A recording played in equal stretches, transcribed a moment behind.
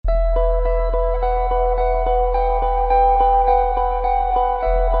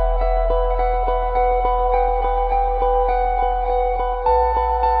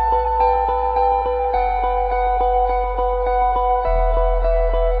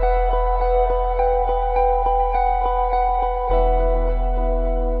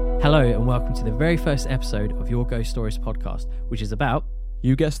Hello and welcome to the very first episode of Your Ghost Stories podcast, which is about,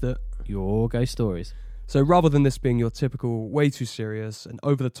 you guessed it, your ghost stories. So rather than this being your typical way too serious and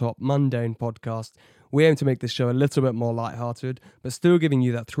over-the-top mundane podcast, we aim to make this show a little bit more lighthearted, but still giving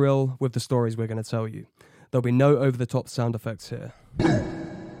you that thrill with the stories we're going to tell you. There'll be no over-the-top sound effects here.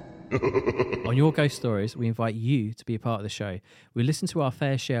 On Your Ghost Stories, we invite you to be a part of the show. We listen to our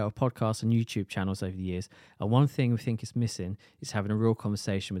fair share of podcasts and YouTube channels over the years, and one thing we think is missing is having a real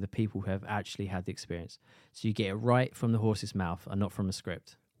conversation with the people who have actually had the experience. So you get it right from the horse's mouth and not from a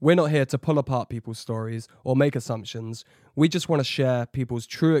script. We're not here to pull apart people's stories or make assumptions. We just want to share people's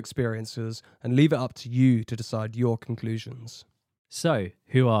true experiences and leave it up to you to decide your conclusions. So,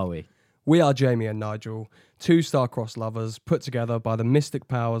 who are we? We are Jamie and Nigel, two star-crossed lovers put together by the mystic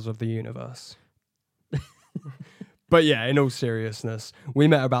powers of the universe. But yeah, in all seriousness, we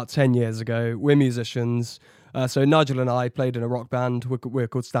met about 10 years ago. We're musicians. So Nigel and I played in a rock band. We're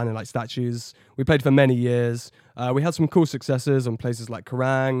called Standing Like Statues. We played for many years. We had some cool successes on places like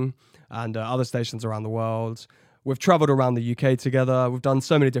Kerrang and other stations around the world. We've travelled around the UK together. We've done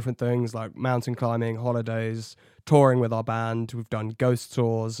so many different things like mountain climbing, holidays, touring with our band. We've done ghost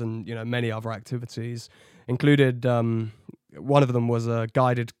tours and, many other activities. Included, one of them was a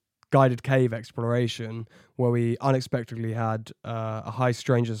guided cave exploration where we unexpectedly had a high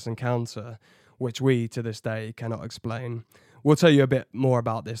strangeness encounter, which we, to this day, cannot explain. We'll tell you a bit more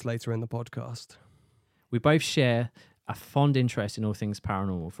about this later in the podcast. We both share a fond interest in all things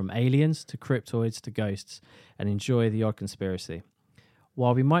paranormal, from aliens to cryptoids to ghosts, and enjoy the odd conspiracy.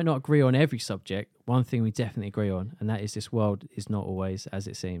 While we might not agree on every subject, one thing we definitely agree on, and that is this world is not always as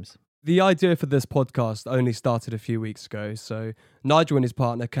it seems. The idea for this podcast only started a few weeks ago, so Nigel and his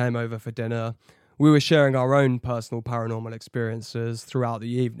partner came over for dinner. We were sharing our own personal paranormal experiences throughout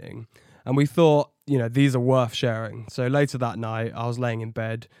the evening, and we thought, these are worth sharing. So later that night, I was laying in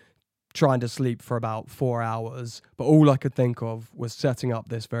bed, trying to sleep for about 4 hours, but all I could think of was setting up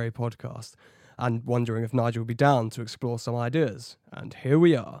this very podcast and wondering if Nigel would be down to explore some ideas. And here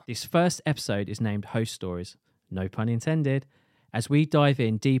we are. This first episode is named Host Stories, no pun intended, as we dive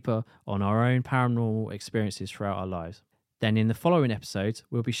in deeper on our own paranormal experiences throughout our lives. Then in the following episodes,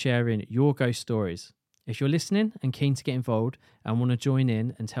 we'll be sharing your ghost stories. If you're listening and keen to get involved and want to join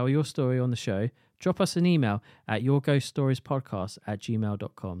in and tell your story on the show, drop us an email at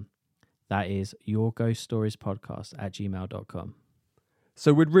yourghoststoriespodcast@gmail.com. That is yourghoststoriespodcast@gmail.com.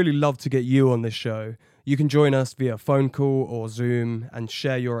 So we'd really love to get you on this show. You can join us via phone call or Zoom and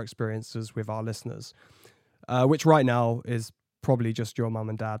share your experiences with our listeners, which right now is probably just your mum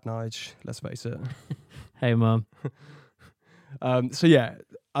and dad, Nige, let's face it. Hey, Mum.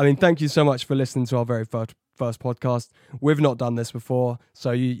 Thank you so much for listening to our very first podcast. We've not done this before,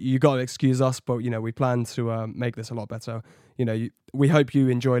 so you got to excuse us, but, we plan to make this a lot better. We hope you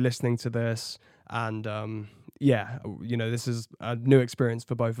enjoy listening to this, and, this is a new experience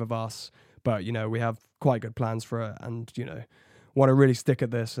for both of us, but, we have quite good plans for it, and, want to really stick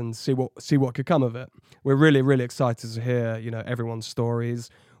at this and see what could come of it. We're really, really excited to hear, everyone's stories.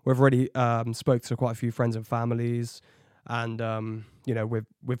 We've already spoke to quite a few friends and families, and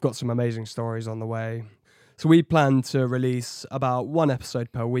we've got some amazing stories on the way. So we plan to release about one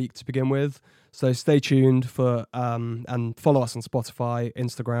episode per week to begin with. So stay tuned for and follow us on Spotify,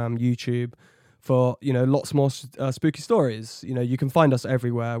 Instagram, YouTube for lots more spooky stories. You can find us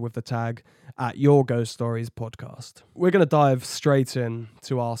everywhere with the tag at Your Ghost Stories Podcast. We're going to dive straight in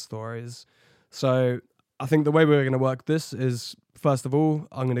to our stories. So I think the way we're going to work this is, first of all,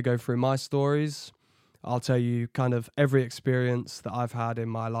 I'm going to go through my stories. I'll tell you kind of every experience that I've had in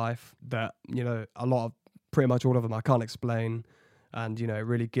my life that, pretty much all of them I can't explain. And, it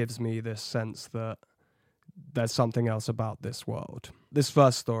really gives me this sense that there's something else about this world. This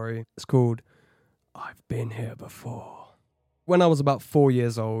first story is called I've Been Here Before. When I was about 4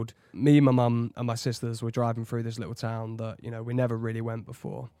 years old, me, my mum and my sisters were driving through this little town that, we never really went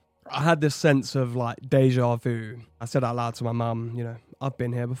before. I had this sense of deja vu. I said out loud to my mum, I've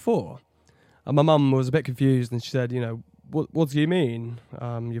been here before. And my mum was a bit confused and she said, what do you mean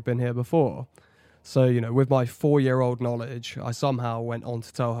you've been here before? So, with my 4-year-old knowledge, I somehow went on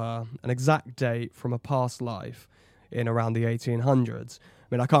to tell her an exact date from a past life in around the 1800s.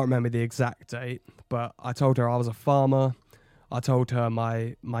 I can't remember the exact date, but I told her I was a farmer. I told her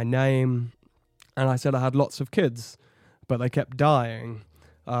my name, and I said I had lots of kids, but they kept dying.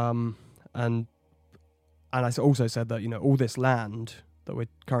 And I also said that, all this land that we're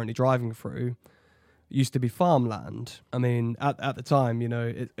currently driving through used to be farmland. At the time,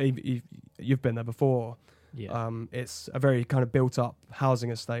 you've been there before. Yeah. It's a very kind of built up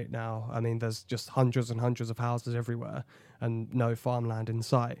housing estate now. There's just hundreds and hundreds of houses everywhere and no farmland in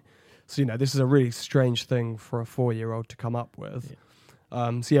sight. So, this is a really strange thing for a 4-year-old to come up with.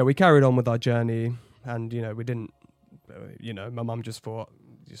 So, we carried on with our journey, and, we didn't, my mum just thought,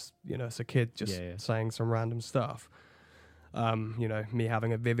 as a kid, saying some random stuff. Me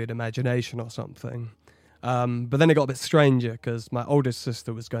having a vivid imagination or something. But then it got a bit stranger because my oldest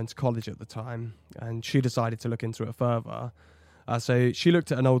sister was going to college at the time, and she decided to look into it further. So she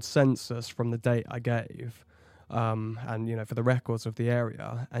looked at an old census from the date I gave, and, for the records of the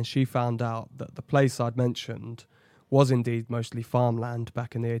area, and she found out that the place I'd mentioned was indeed mostly farmland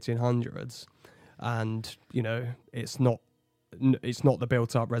back in the 1800s. And, it's not the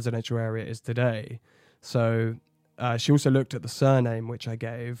built-up residential area it is today. So she also looked at the surname which I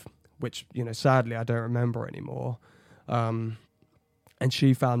gave, which, sadly I don't remember anymore. And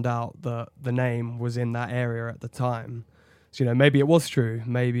she found out that the name was in that area at the time. So, maybe it was true.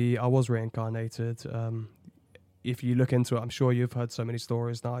 Maybe I was reincarnated. If you look into it, I'm sure you've heard so many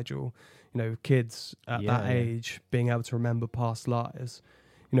stories, Nigel. Kids at that age being able to remember past lives.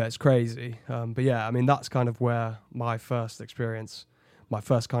 It's crazy. But yeah, I mean, that's kind of where my first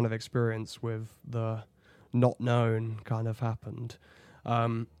kind of experience with the not known kind of happened.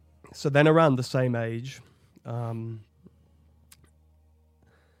 So then around the same age, I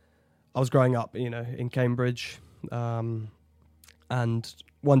was growing up, in Cambridge. And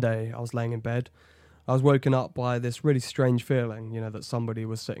one day I was laying in bed. I was woken up by this really strange feeling, that somebody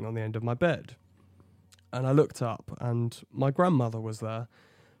was sitting on the end of my bed. And I looked up, and my grandmother was there,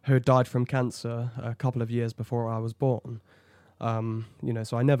 who had died from cancer a couple of years before I was born. So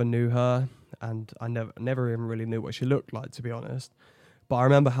I never knew her, and I never even really knew what she looked like, to be honest. But I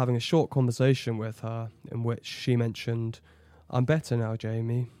remember having a short conversation with her in which she mentioned, "I'm better now,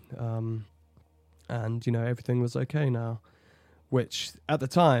 Jamie," and everything was okay now. Which at the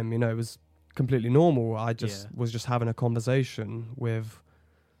time, it was completely normal. I was just having a conversation with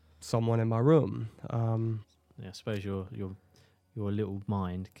someone in my room. I suppose your little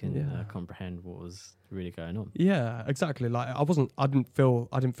mind can comprehend what was really going on. Yeah, exactly. Like I didn't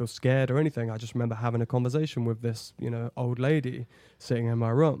feel scared or anything. I just remember having a conversation with this, old lady sitting in my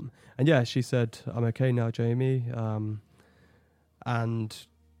room. And yeah, she said, "I'm okay now, Jamie." And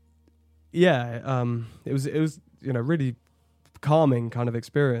yeah, it was really calming kind of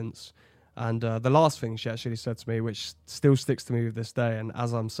experience. And the last thing she actually said to me, which still sticks to me to this day, and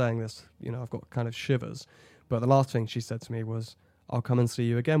as I'm saying this, I've got kind of shivers, but the last thing she said to me was, "I'll come and see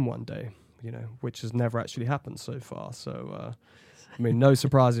you again one day," which has never actually happened so far. So, no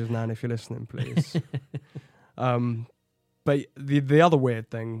surprises, Nan, if you're listening, please. But the other weird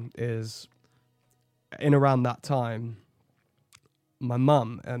thing is, in around that time, my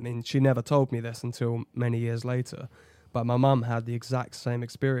mum, she never told me this until many years later, but my mum had the exact same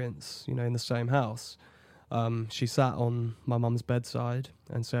experience, in the same house. She sat on my mum's bedside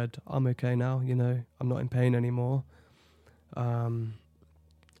and said, "I'm okay now, I'm not in pain anymore."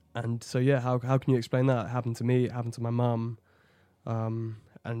 And so, yeah, how can you explain that? It happened to me, it happened to my mum,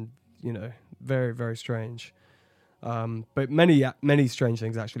 and, very, very strange. But many strange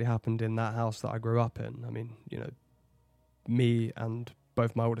things actually happened in that house that I grew up in. Me and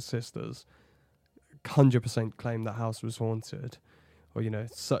both my older sisters 100% claimed that house was haunted. Or,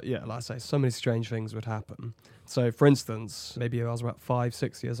 like I say, so many strange things would happen. So, for instance, maybe I was about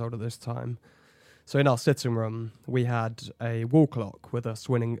 5-6 years old at this time. So in our sitting room, we had a wall clock with a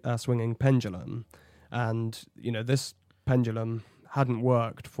swinging pendulum. And, this pendulum hadn't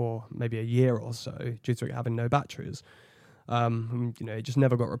worked for maybe a year or so due to it having no batteries. It just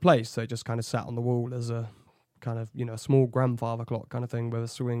never got replaced. So it just kind of sat on the wall as a kind of, a small grandfather clock kind of thing with a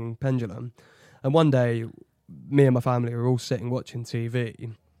swinging pendulum. And one day, me and my family were all sitting watching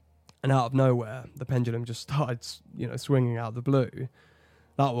TV, and out of nowhere, the pendulum just started, swinging out of the blue.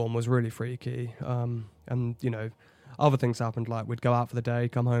 That one was really freaky. And, other things happened, like we'd go out for the day,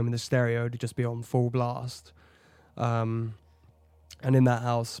 come home, and the stereo would just be on full blast. And in that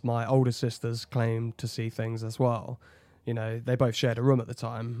house, my older sisters claimed to see things as well. They both shared a room at the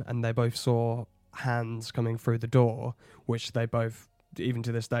time, and they both saw hands coming through the door, which they both, even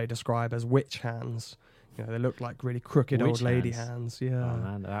to this day, describe as witch hands. They look like really crooked old lady hands. Yeah. Oh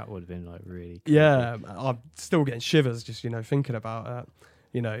man, that would have been like really creepy. Yeah, I'm still getting shivers just, thinking about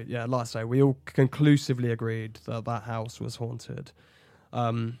it. Like I say, we all conclusively agreed that house was haunted.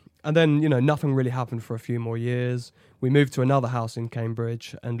 And then, nothing really happened for a few more years. We moved to another house in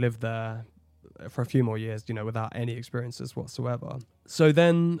Cambridge and lived there for a few more years, without any experiences whatsoever. So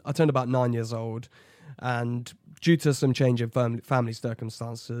then I turned about 9 years old, and due to some change in family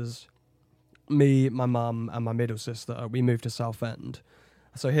circumstances, me, my mum, and my middle sister, we moved to Southend.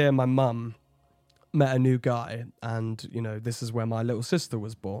 So here my mum met a new guy, and, this is where my little sister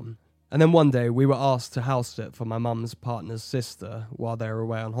was born. And then one day we were asked to house sit for my mum's partner's sister while they were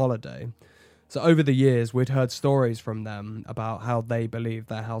away on holiday. So over the years, we'd heard stories from them about how they believed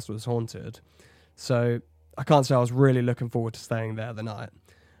their house was haunted. So I can't say I was really looking forward to staying there the night.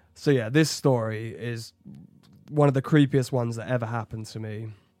 So yeah, this story is one of the creepiest ones that ever happened to me.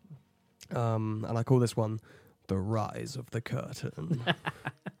 And I call this one The Rise of the Curtain.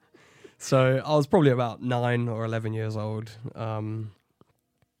 So I was probably about 9 or 11 years old. And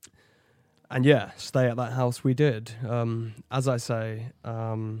yeah, stay at that house we did. As I say,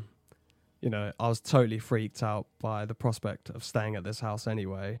 I was totally freaked out by the prospect of staying at this house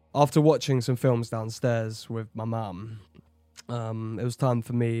anyway. After watching some films downstairs with my mum, it was time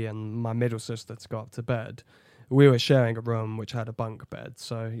for me and my middle sister to go up to bed. We were sharing a room which had a bunk bed,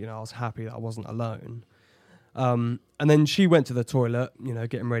 so, I was happy that I wasn't alone. And then she went to the toilet,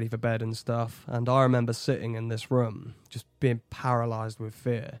 getting ready for bed and stuff. And I remember sitting in this room, just being paralyzed with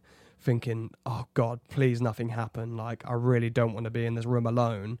fear, thinking, oh God, please nothing happen. Like, I really don't want to be in this room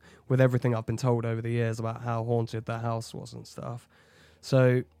alone with everything I've been told over the years about how haunted the house was and stuff.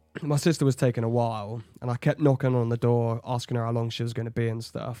 So my sister was taking a while, and I kept knocking on the door, asking her how long she was going to be and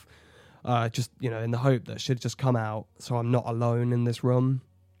stuff. In the hope that she'd just come out so I'm not alone in this room.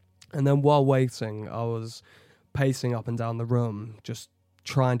 And then while waiting, I was pacing up and down the room, just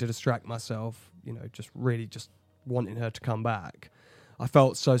trying to distract myself, just wanting her to come back. I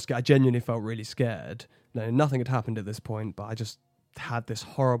felt so scared. I genuinely felt really scared. Nothing had happened at this point, but I just had this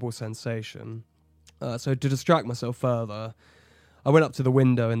horrible sensation. So to distract myself further, I went up to the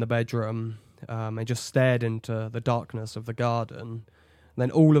window in the bedroom and just stared into the darkness of the garden. And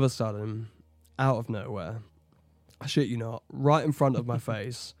then all of a sudden, out of nowhere, I shit you not, right in front of my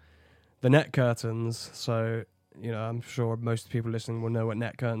face, the net curtains. So, I'm sure most people listening will know what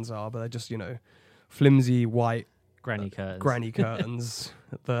net curtains are, but they're just, flimsy white granny curtains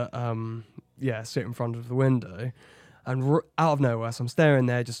that sit in front of the window. And out of nowhere, so I'm staring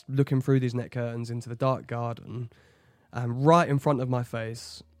there just looking through these net curtains into the dark garden, and right in front of my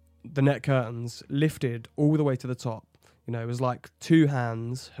face the net curtains lifted all the way to the top. It was like two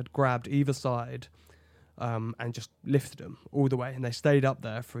hands had grabbed either side and just lifted them all the way, and they stayed up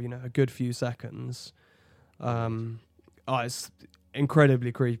there for a good few seconds. It's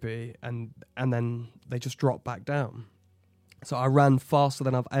incredibly creepy, and then they just dropped back down. So I ran faster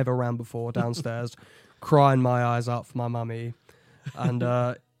than I've ever ran before downstairs, crying my eyes out for my mummy. And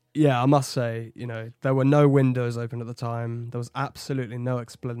I must say, there were no windows open at the time. There was absolutely no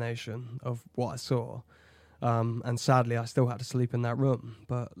explanation of what I saw. And sadly, I still had to sleep in that room.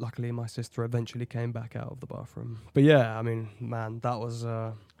 But luckily, my sister eventually came back out of the bathroom. But yeah, I mean, man, that was...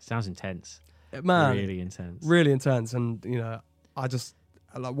 Sounds intense. Man. Really intense. Really intense. And, I just...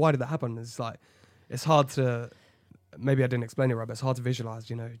 why did that happen? It's like... It's hard to... Maybe I didn't explain it right, but it's hard to visualize,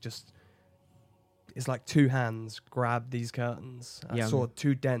 just... It's like two hands grabbed these curtains. I saw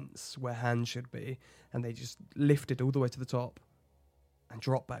two dents where hands should be, and they just lifted all the way to the top and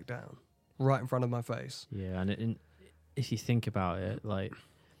dropped back down right in front of my face. Yeah, and if you think about it, like,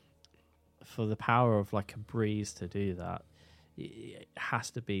 for the power of like a breeze to do that, it has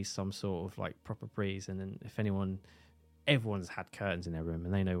to be some sort of like proper breeze. And then if everyone's had curtains in their room,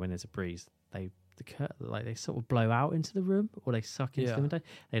 and they know when there's a breeze, they sort of blow out into the room, or they suck into the window.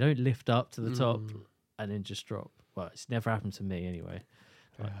 They don't lift up to the top and then just drop. Well, it's never happened to me anyway.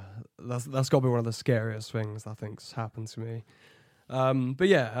 That's got to be one of the scariest things I think's happened to me. But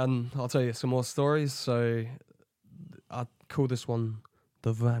yeah, and I'll tell you some more stories. So I call this one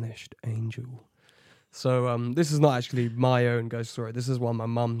The Vanished Angel. So this is not actually my own ghost story. This is one my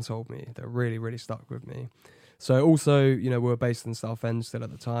mum told me that really, really stuck with me. So also, we were based in Southend still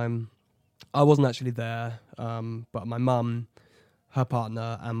at the time. I wasn't actually there, but my mum, her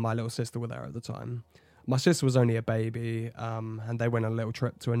partner, and my little sister were there at the time. My sister was only a baby, and they went on a little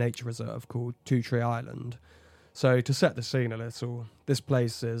trip to a nature reserve called Two Tree Island. So to set the scene a little, this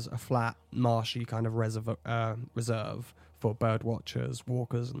place is a flat, marshy kind of reserve for bird watchers,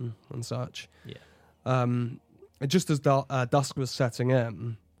 walkers, and such. Yeah. Just as dusk was setting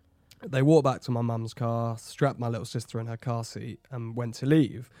in, they walked back to my mum's car, strapped my little sister in her car seat, and went to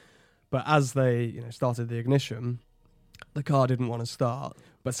leave. But as they, started the ignition, the car didn't want to start.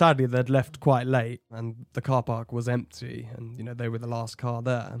 But sadly, they'd left quite late, and the car park was empty, and they were the last car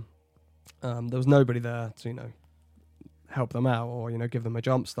there. There was nobody there to help them out or give them a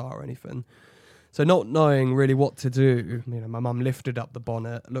jump start or anything. So not knowing really what to do, my mum lifted up the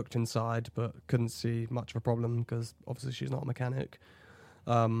bonnet, looked inside, but couldn't see much of a problem because obviously she's not a mechanic.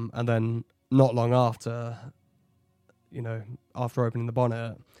 And then not long after, after opening the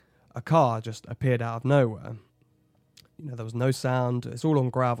bonnet, a car just appeared out of nowhere. there was no sound. It's all on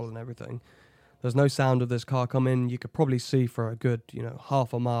gravel and everything. There's no sound of this car coming. You could probably see for a good,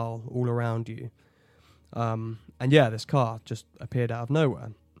 half a mile all around you. And yeah, this car just appeared out of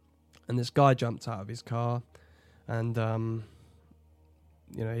nowhere. And this guy jumped out of his car and,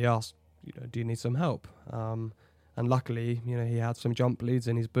 he asked, do you need some help? And luckily, he had some jump leads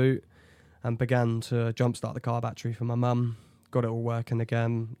in his boot and began to jumpstart the car battery for my mum. Got it all working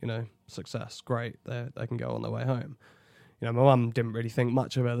again, success, great. They can go on their way home. My mum didn't really think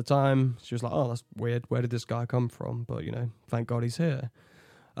much of it at the time. She was like, oh, that's weird. Where did this guy come from? But, thank God he's here.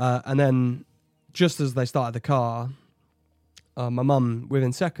 And then just as they started the car, my mum,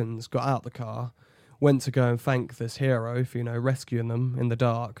 within seconds, got out the car, went to go and thank this hero for, rescuing them in the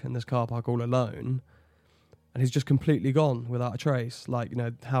dark in this car park all alone. And he's just completely gone without a trace, like,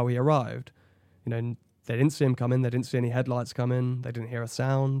 how he arrived. They didn't see him come in. They didn't see any headlights come in. They didn't hear a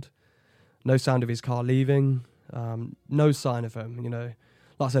sound. No sound of his car leaving. No sign of him, Like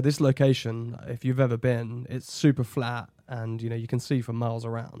I said, this location, if you've ever been, it's super flat and, you can see for miles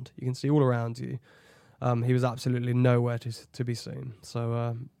around. You can see all around you. He was absolutely nowhere to be seen.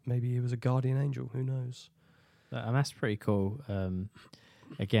 So maybe he was a guardian angel. Who knows? And that's pretty cool.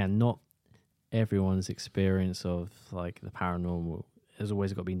 Again, not everyone's experience of like the paranormal has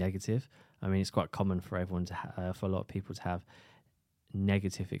always got to be negative. I mean, it's quite common for everyone to for a lot of people to have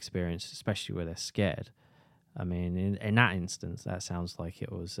negative experience, especially where they're scared. I mean, in that instance, that sounds like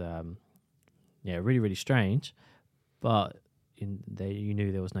it was, really, really strange. But you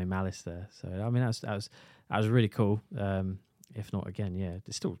knew there was no malice there. So I mean, that was really cool. If not, again,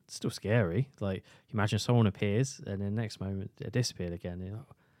 it's still scary. Like, imagine someone appears and then next moment they disappeared again.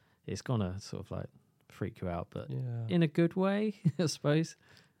 It's gonna sort of like freak you out, but in a good way, I suppose.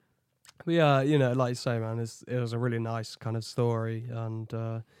 But yeah, like you say, man, it was a really nice kind of story, and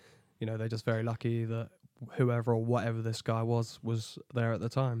they're just very lucky that whoever or whatever this guy was there at the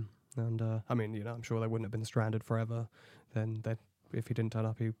time. And I mean, I'm sure they wouldn't have been stranded forever. Then if he didn't turn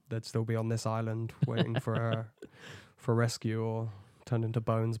up, they'd still be on this island waiting for rescue or turned into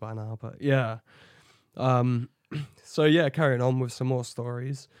bones by now. But yeah, so yeah, carrying on with some more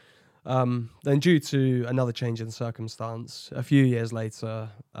stories. Then due to another change in circumstance, a few years later,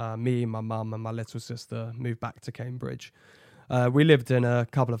 me, my mum and my little sister moved back to Cambridge. We lived in a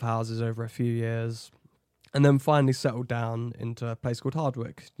couple of houses over a few years and then finally settled down into a place called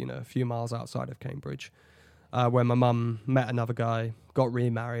Hardwick, a few miles outside of Cambridge, where my mum met another guy, got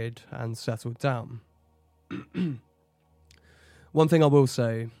remarried and settled down. One thing I will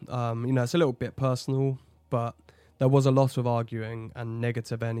say, it's a little bit personal, but there was a lot of arguing and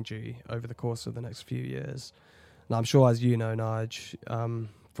negative energy over the course of the next few years. And I'm sure, as you know, Nige,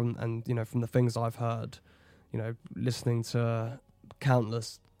 from the things I've heard, listening to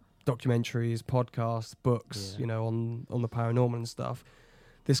countless documentaries, podcasts, books, on the paranormal and stuff,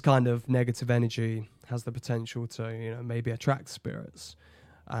 this kind of negative energy has the potential to, maybe attract spirits.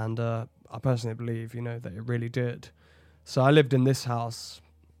 And I personally believe, that it really did. So I lived in this house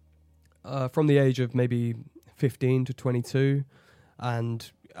from the age of maybe 15 to 22,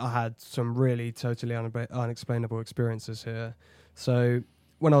 and I had some really totally unexplainable experiences here. So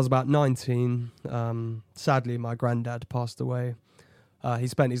when I was about 19, sadly my granddad passed away. He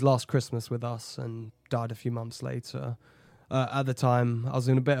spent his last Christmas with us and died a few months later. At the time, I was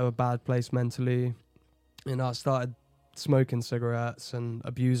in a bit of a bad place mentally. I started smoking cigarettes and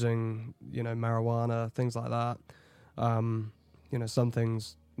abusing, marijuana, things like that. Some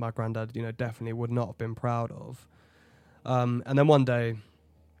things my granddad, definitely would not have been proud of. And then one day,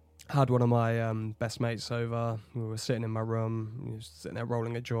 I had one of my best mates over. We were sitting in my room, he was sitting there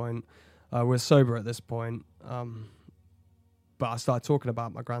rolling a joint. We're sober at this point. But I started talking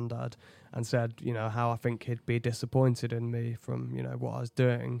about my granddad and said, how I think he'd be disappointed in me from, what I was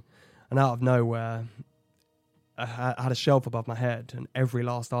doing. And out of nowhere, I had a shelf above my head and every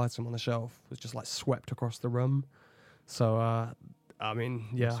last item on the shelf was just like swept across the room. So, I mean,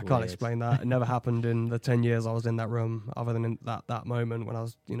 That's I can't weird. explain that. It never happened in the 10 years I was in that room, other than in that moment when I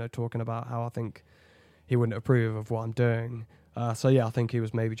was, talking about how I think he wouldn't approve of what I'm doing. I think he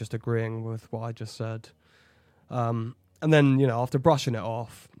was maybe just agreeing with what I just said. And then, after brushing it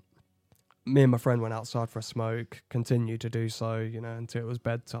off, me and my friend went outside for a smoke, continued to do so, until it was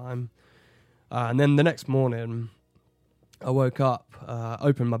bedtime. And then the next morning, I woke up,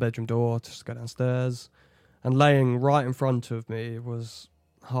 opened my bedroom door to just go downstairs, and laying right in front of me was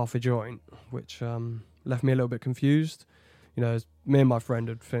half a joint, which left me a little bit confused. Me and my friend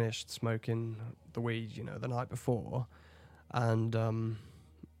had finished smoking the weed, the night before, and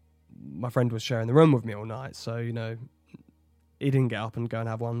my friend was sharing the room with me all night, so, he didn't get up and go and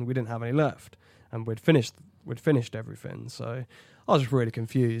have one. We didn't have any left, and we'd finished we'd finished everything. So I was just really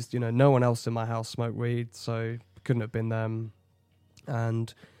confused. No one else in my house smoked weed, so it couldn't have been them.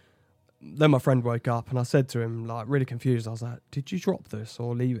 And then my friend woke up, and I said to him, like, really confused, I was like, did you drop this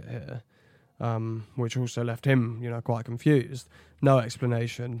or leave it here? Which also left him, quite confused. No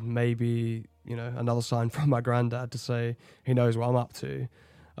explanation. Maybe, another sign from my granddad to say he knows what I'm up to.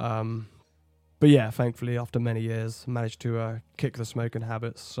 But yeah, thankfully, after many years, managed to kick the smoking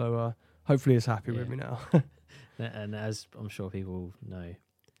habits. So hopefully he's happy with me now. And as I'm sure people know,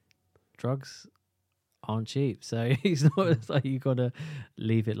 drugs aren't cheap. So it's not it's like you got to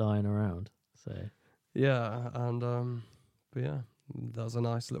leave it lying around. So yeah, and but yeah, that was a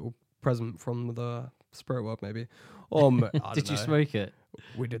nice little present from the spirit world, maybe. Did you smoke it?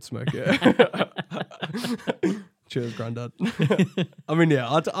 We did smoke it. Cheers, Grandad. I mean,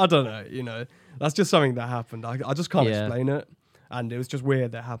 yeah, I don't know. That's just something that happened. I just can't explain it. And it was just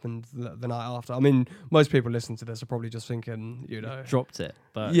weird that happened the night after. I mean, most people listening to this are probably just thinking, You dropped it.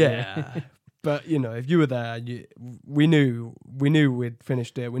 But yeah. But, if you were there, we knew we'd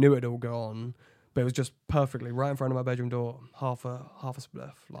finished it. We knew it'd all gone. But it was just perfectly right in front of my bedroom door, half a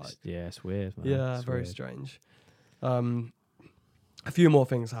spliff. Like, yeah, it's weird, man. Yeah, it's very weird. strange. A few more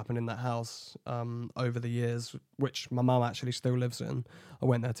things happened in that house over the years, which my mum actually still lives in. I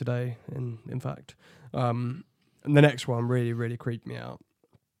went there today, in fact. And the next one really, really creeped me out.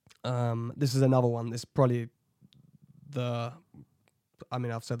 This is another one. This is probably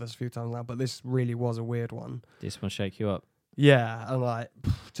I've said this a few times now, but this really was a weird one. This one shake you up? Yeah, and like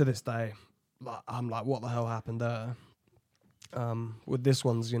to this day, I'm like, what the hell happened there? With this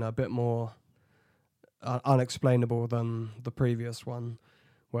one's, a bit more unexplainable than the previous one,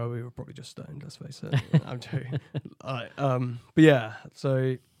 where we were probably just stoned. Let's face it. I'm joking. But yeah,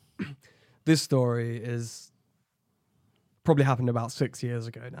 so this story is probably happened about 6 years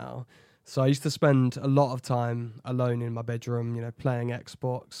ago now. So I used to spend a lot of time alone in my bedroom, playing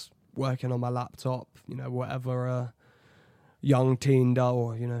Xbox, working on my laptop, whatever a young teen does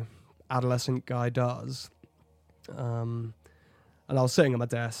or, adolescent guy does. And I was sitting at my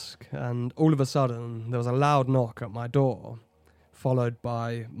desk, and all of a sudden there was a loud knock at my door, followed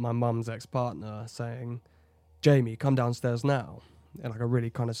by my mum's ex-partner saying, "Jamie, come downstairs now," in like a really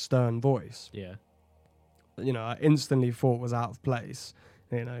kind of stern voice. Yeah. I instantly thought was out of place.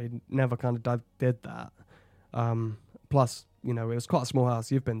 He never kind of did that. Plus, it was quite a small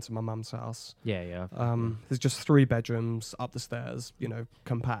house. You've been to my mum's house. Yeah. There's just 3 bedrooms up the stairs,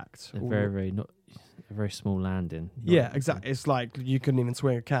 compact. A very small landing. Yeah, exactly. It's like you couldn't even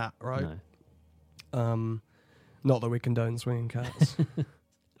swing a cat, right? No. Not that we condone swinging cats.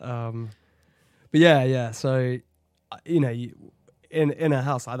 But yeah. So, in a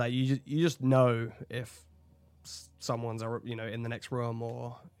house like that, you just know if someone's in the next room,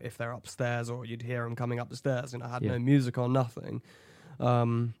 or if they're upstairs, or you'd hear them coming up the stairs. I had no music on, nothing.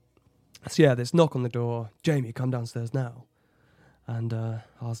 So yeah, this knock on the door. "Jamie, come downstairs now." And I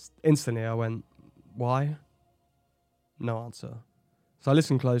went, "Why?" No answer. So I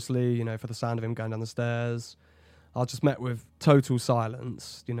listened closely, for the sound of him going down the stairs. I was just met with total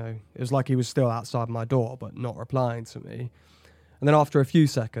silence. It was like he was still outside my door, but not replying to me. And then after a few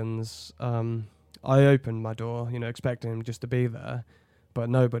seconds, I opened my door, expecting him just to be there, but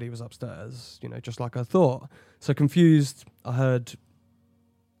nobody was upstairs, just like I thought. So confused, I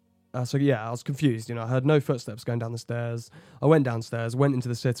was confused, I heard no footsteps going down the stairs. I went downstairs, went into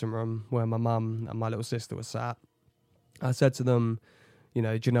the sitting room where my mum and my little sister were sat. I said to them,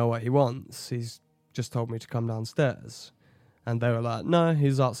 "Do you know what he wants? He's just told me to come downstairs." And they were like, "No,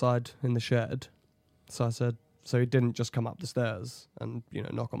 he's outside in the shed." So I said, "So he didn't just come up the stairs and,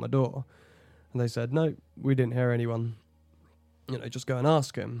 knock on my door?" And they said, "No, we didn't hear anyone. Just go and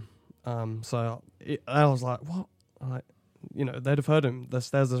ask him." So I was like, "What?" They'd have heard him. The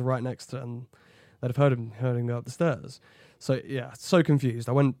stairs are right next to it, and they'd have heard him go up the stairs. So yeah, so confused.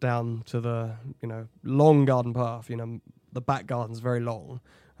 I went down to the, long garden path. The back garden's very long,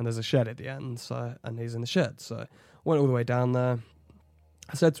 and there's a shed at the end. So, and he's in the shed. So I went all the way down there.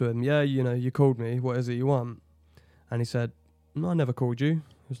 I said to him, "Yeah, you called me. What is it you want?" And he said, "No, I never called you."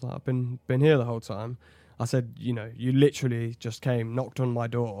 He was like, "I've been here the whole time." I said, "You literally just came, knocked on my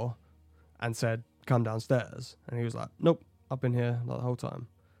door, and said, 'Come downstairs.'" And he was like, "Nope, I've been here the whole time."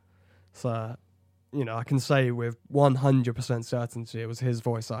 So, I can say with 100% certainty it was his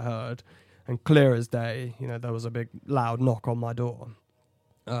voice I heard, and clear as day, there was a big loud knock on my door.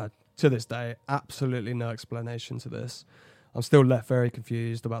 To this day, absolutely no explanation to this. I'm still left very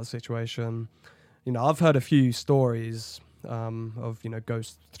confused about the situation. I've heard a few of stories of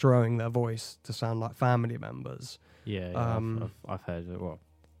ghosts throwing their voice to sound like family members. I've heard it. Well,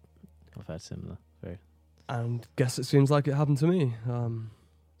 I've heard similar. Very. and guess it seems like it happened to me.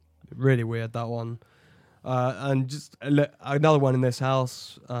 Really weird, that one. And just another one in this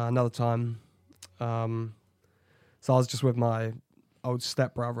house, another time. So I was just with my old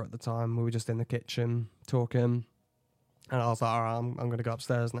stepbrother at the time. We were just in the kitchen talking. And I was like, all right, I'm going to go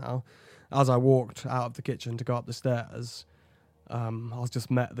upstairs now. As I walked out of the kitchen to go up the stairs, I was just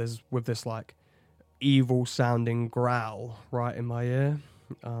met with this like evil sounding growl right in my ear.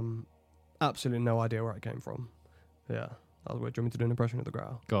 Absolutely no idea where it came from. Yeah, that was weird. Do you want me to do an impression of the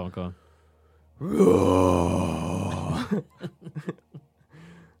growl? Go on.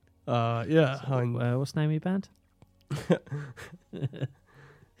 Yeah. What's the name of your band?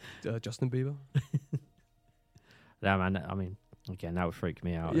 Justin Bieber. Yeah, man. I mean, again, that would freak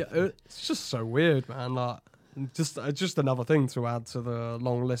me out. Yeah, it's just so weird, man. Like, just another thing to add to the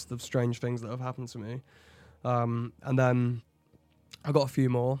long list of strange things that have happened to me. And then I got a few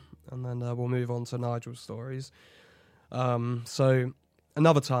more, and then we'll move on to Nigel's stories. So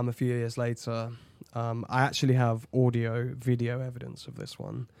another time, a few years later, I actually have video evidence of this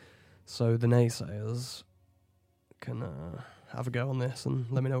one. So the naysayers can have a go on this and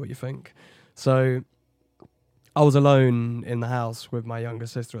let me know what you think. So I was alone in the house with my younger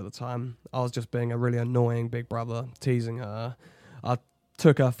sister at the time. I was just being a really annoying big brother, teasing her. I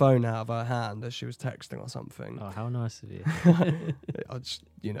took her phone out of her hand as she was texting or something. Oh, how nice of you. I just,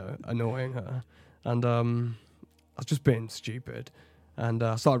 annoying her. And I was just being stupid. And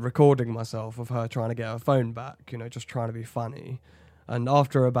I started recording myself of her trying to get her phone back, just trying to be funny. And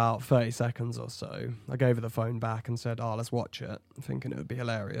after about 30 seconds or so, I gave her the phone back and said, let's watch it, thinking it would be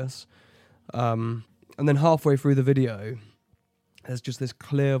hilarious. And then halfway through the video, there's just this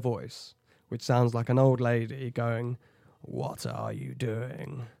clear voice, which sounds like an old lady going, "What are you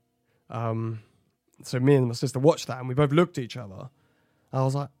doing?" So me and my sister watched that, and we both looked at each other. I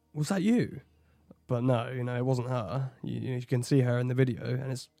was like, "Was that you?" But no, it wasn't her. You can see her in the video,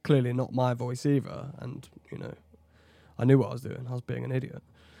 and it's clearly not my voice either. And, I knew what I was doing. I was being an idiot.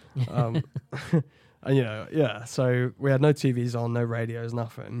 And, so we had no TVs on, no radios,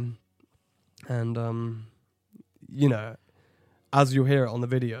 nothing. And, as you'll hear it on the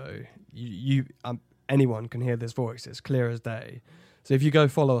video, anyone can hear this voice. It's clear as day. So if you go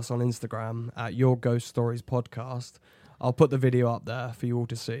follow us on Instagram at Your Ghost Stories Podcast, I'll put the video up there for you all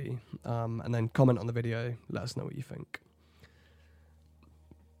to see. And then comment on the video. Let us know what you think.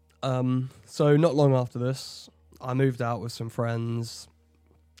 So not long after this, I moved out with some friends.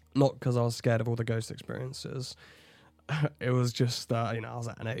 Not because I was scared of all the ghost experiences. It was just, I was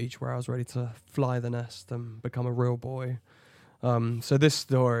at an age where I was ready to fly the nest and become a real boy. So this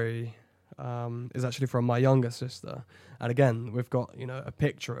story is actually from my younger sister. And again, we've got, a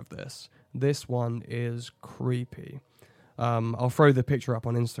picture of this. This one is creepy. I'll throw the picture up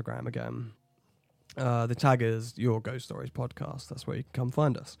on Instagram again. The tag is Your Ghost Stories Podcast. That's where you can come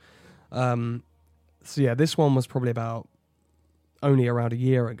find us. So yeah, this one was probably only around a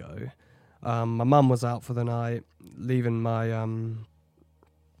year ago. My mum was out for the night,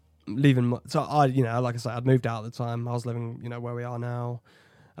 so I, like I said, I'd moved out at the time. I was living, where we are now.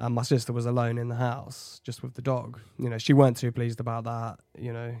 And my sister was alone in the house, just with the dog. She weren't too pleased about that.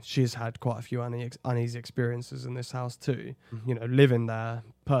 She's had quite a few uneasy experiences in this house too. Living there,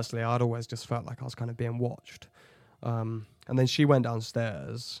 personally, I'd always just felt like I was kind of being watched. And then she went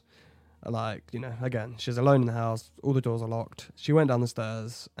downstairs, again, she's alone in the house, all the doors are locked. She went down the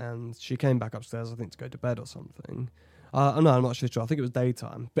stairs and she came back upstairs, I think, to go to bed or something. No, I'm not actually sure. I think it was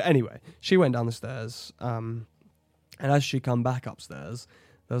daytime. But anyway, she went down the stairs, and as she come back upstairs,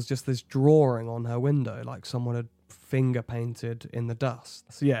 there was just this drawing on her window, like someone had finger painted in the dust.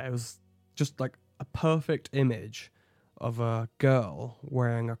 So yeah, it was just like a perfect image of a girl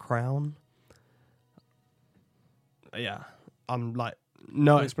wearing a crown. Yeah, I'm like,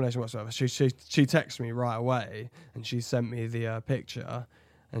 no explanation whatsoever. She texted me right away, and she sent me the picture,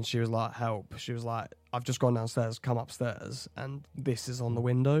 and she was like, "Help!" She was like, "I've just gone downstairs, come upstairs, and this is on the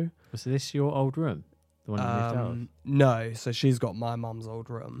window." Was this your old room? The one you moved out of? No, so she's got my mum's old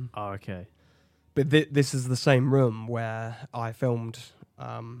room. Oh, okay. But this is the same room where I filmed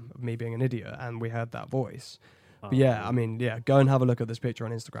me being an idiot, and we heard that voice. But yeah, go and have a look at this picture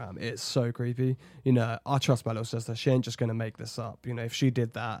on Instagram. It's so creepy. I trust my little sister. She ain't just going to make this up. If she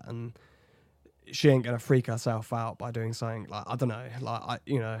did that, and she ain't going to freak herself out by doing something like, I don't know, like,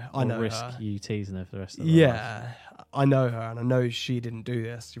 I know risk her. You teasing her for the rest of the life. I know her, and I know she didn't do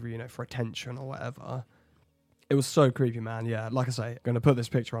this, for attention or whatever. It was so creepy, man. Yeah, like I say, I'm going to put this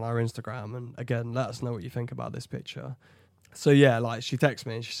picture on our Instagram, and again, let us know what you think about this picture. So yeah, like, she texted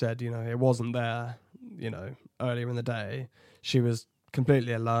me and she said, it wasn't there, earlier in the day. She was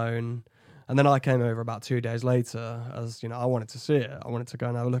completely alone, And then I came over about 2 days later, as you know, I wanted to see it. I wanted to go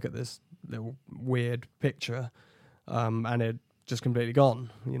and have a look at this little weird picture, and it just completely gone.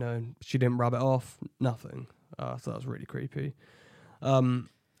 You know, she didn't rub it off, nothing. So that was really creepy. I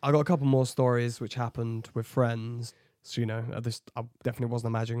got a couple more stories which happened with friends. So, you know, I definitely wasn't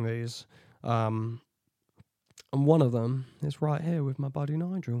imagining these. And one of them is right here with my buddy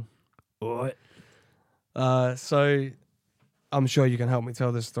Nigel. What? So I'm sure you can help me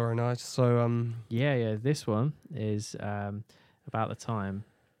tell this story, Nigel. So Yeah. This one is about the time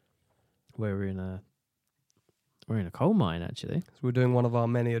where we're in a coal mine, actually. so we're doing one of our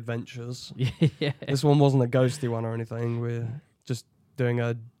many adventures. Yeah. This one wasn't a ghosty one or anything. We're just doing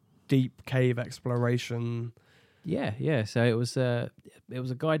a deep cave exploration. Yeah. So it was a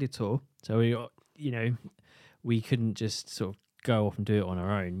guided tour. So we couldn't just sort of go off and do it on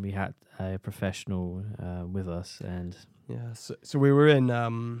our own. We had a professional with us, and Yeah, so we were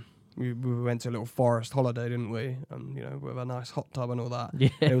in. We went to a little forest holiday, didn't we? And you know, with a nice hot tub and all that. yeah,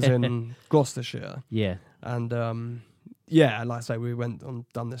 It was in Gloucestershire, yeah, and yeah, like I say, we went on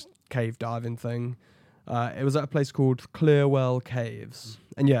done this cave diving thing. It was at a place called Clearwell Caves,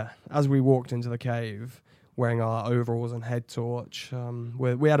 and yeah, as we walked into the cave, wearing our overalls and head torch,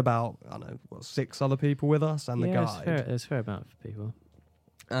 we had about 6 other people with us and the guide. It's fair amount of people.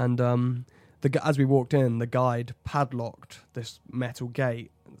 And as we walked in, the guide padlocked this metal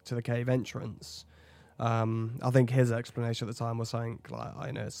gate to the cave entrance. I think his explanation at the time was something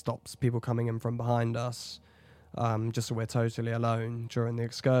like, it stops people coming in from behind us, just so we're totally alone during the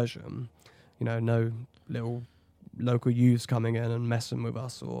excursion. You know, no little local youths coming in and messing with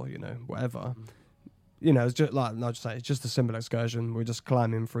us or, you know, whatever. You know, it's just like Nigel say, it's just a simple excursion. We're just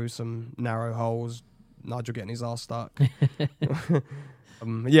climbing through some narrow holes. Nigel getting his ass stuck.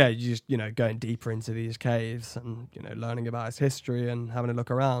 Yeah, you just, you know, going deeper into these caves and, you know, learning about its history and having a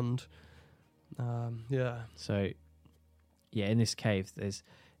look around. Yeah. So, yeah, in this cave,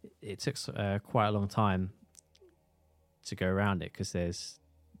 it took quite a long time to go around it because there's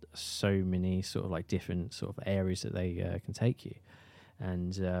so many sort of like different sort of areas that they can take you,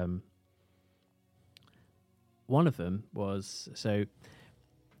 and one of them was, so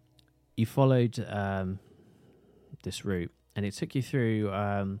you followed this route. And it took you through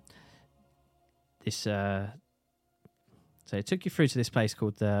this. So it took you through to this place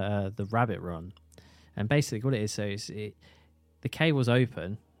called the Rabbit Run, and basically what it is, so the cave was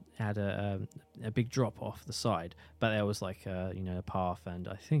open, it had a big drop off the side, but there was like a path, and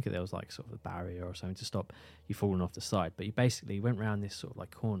I think there was like sort of a barrier or something to stop you falling off the side. But you basically went around this sort of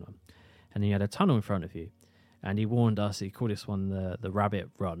like corner, and then you had a tunnel in front of you, and he warned us. He called this one the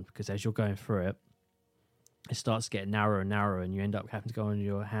Rabbit Run because as you're going through it, it starts to get narrower and narrower, and you end up having to go on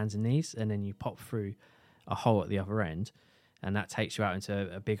your hands and knees, and then you pop through a hole at the other end, and that takes you out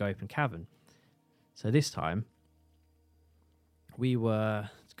into a big open cavern. So this time, we were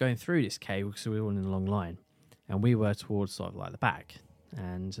going through this cave, so we were all in a long line, and we were towards sort of like the back,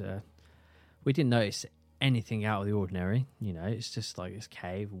 and we didn't notice anything out of the ordinary. You know, it's just like this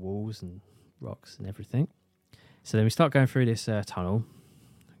cave, walls and rocks and everything. So then we start going through this tunnel,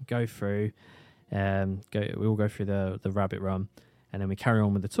 go through. We all go through the Rabbit Run, and then we carry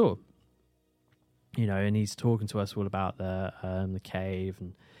on with the tour. You know, and he's talking to us all about the cave,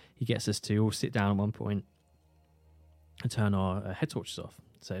 and he gets us to all sit down at one point and turn our head torches off,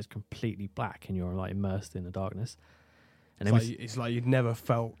 so it's completely black, and you're like immersed in the darkness. And It's like you'd never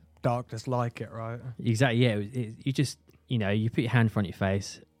felt darkness like it, right? Exactly. Yeah, you just, you know, you put your hand in front of your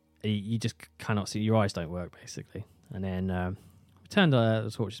face, you just cannot see. Your eyes don't work basically, and then we turned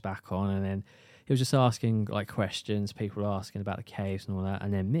the torches back on, and then. He was just asking like questions, people asking about the caves and all that,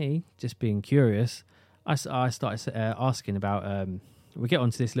 and then me just being curious, I started asking about. We'll get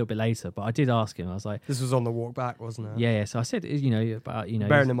onto this a little bit later, but I did ask him. I was like, "This was on the walk back, wasn't it?" Yeah. So I said, about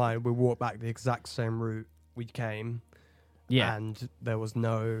Bearing in mind, we walked back the exact same route we came. Yeah. And there was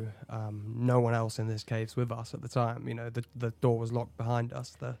no one else in this caves with us at the time. You know, the door was locked behind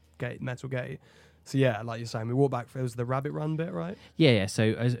us, the metal gate. So yeah, like you're saying, we walked back. It was the Rabbit Run bit, right? Yeah. So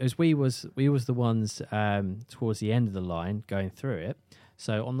as we was the ones towards the end of the line going through it.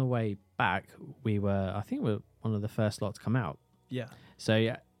 So on the way back, we were one of the first lot to come out. Yeah.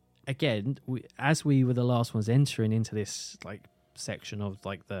 So again, as we were the last ones entering into this like section of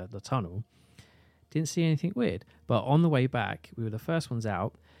like the tunnel, didn't see anything weird. But on the way back, we were the first ones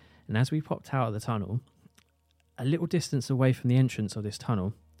out, and as we popped out of the tunnel, a little distance away from the entrance of this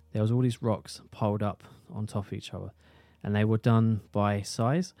tunnel, there was all these rocks piled up on top of each other, and they were done by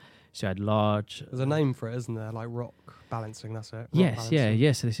size. So you had large... There's a name for it, isn't there? Like rock balancing, that's it. Yes,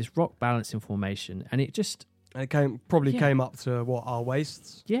 yeah. So this is rock balancing formation, and it just And it probably Yeah. came up to what, our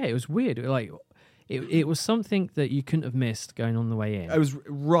waists. Yeah, it was weird. Like it was something that you couldn't have missed going on the way in. It was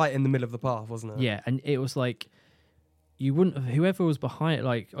right in the middle of the path, wasn't it? Yeah, and it was like you wouldn't have, whoever was behind,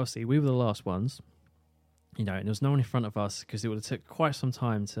 like obviously we were the last ones, and there was no one in front of us because it would have took quite some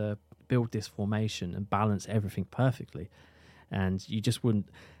time to build this formation and balance everything perfectly, and you just wouldn't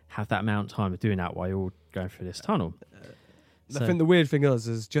have that amount of time of doing that while you're all going through this tunnel. I think the weird thing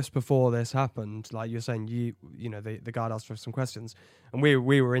is just before this happened, like you're saying, the guide asked for some questions, and we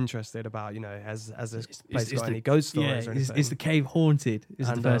were interested about, has this place got any ghost stories or anything? Is the cave haunted? Is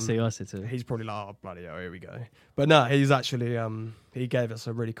the first thing I said to him. He's probably like, oh bloody hell, here we go. But no, he's actually he gave us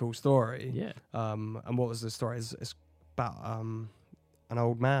a really cool story. Yeah. And what was the story? It's about an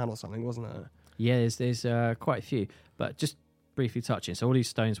old man or something, wasn't it? Yeah, there's quite a few, but just briefly touching. So all these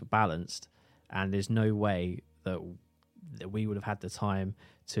stones were balanced, and there's no way that we would have had the time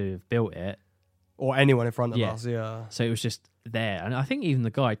to have built it, or anyone in front of us. Yeah. So it was just there, and I think even the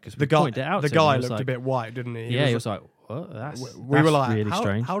guide, because the pointed it out. The guy looked a bit white, didn't he? He was like, "What? That's we were like, really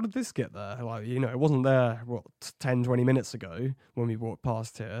strange. How did this get there? Like, it wasn't there 10, 20 minutes ago when we walked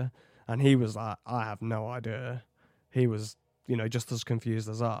past here." And he was like, "I have no idea." He was, just as confused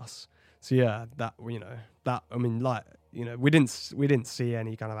as us. So yeah, we didn't see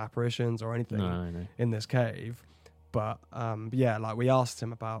any kind of apparitions or anything No. in this cave. But we asked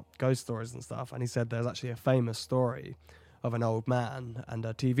him about ghost stories and stuff, and he said there's actually a famous story of an old man and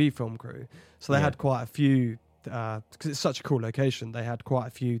a TV film crew. So they had quite a few, because it's such a cool location, they had quite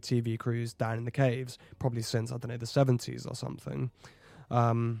a few TV crews down in the caves, probably since, I don't know, the 70s or something.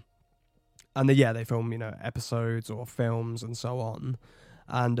 And they film, episodes or films and so on.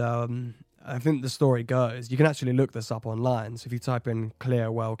 And I think the story goes, you can actually look this up online. So if you type in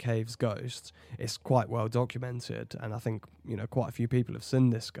Clearwell Caves Ghosts, it's quite well documented. And I think, quite a few people have seen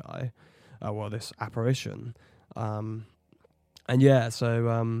this guy, this apparition. I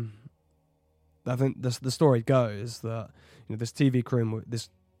think the story goes that, this TV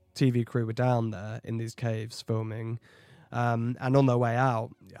crew were down there in these caves filming. And on their way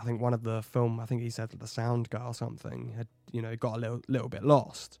out, I think one of the he said the sound guy or something had, got a little bit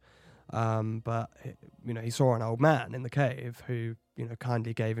lost. But he saw an old man in the cave who,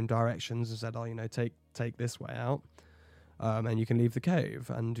 kindly gave him directions and said, "Oh, take this way out, and you can leave the cave."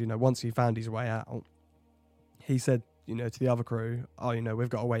 And once he found his way out, he said, to the other crew, "Oh, we've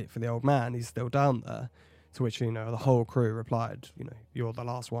got to wait for the old man. He's still down there." To which the whole crew replied, "You're the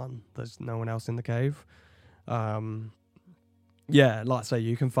last one. There's no one else in the cave." Like I say,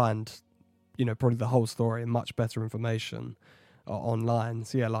 you can find, probably the whole story and much better information online.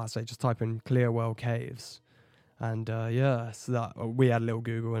 So like I say, just type in Clearwell Caves, and so that we had a little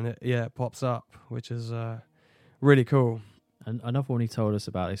Google and it pops up, which is really cool. And another one he told us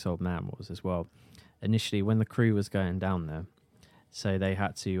about this old man was as well. Initially, when the crew was going down there, so they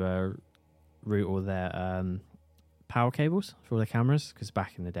had to route all their power cables for all their cameras, because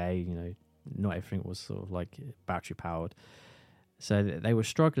back in the day, not everything was sort of like battery powered. So they were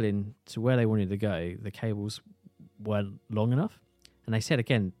struggling to where they wanted to go. The cables weren't long enough, and they said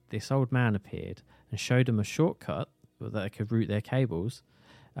again, this old man appeared and showed them a shortcut that they could route their cables.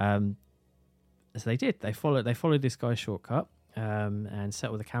 So they did. They followed this guy's shortcut and set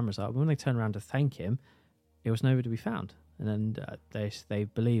all the cameras up. When they turned around to thank him, it was nowhere to be found, and then they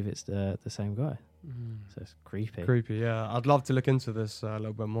believe it's the same guy. So it's creepy. Creepy, yeah. I'd love to look into this a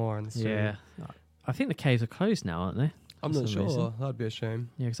little bit more and see. Yeah, I think the caves are closed now, aren't they? I'm not sure. That'd be a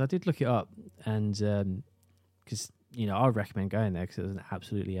shame. Yeah, because I did look it up, and because I would recommend going there because it was an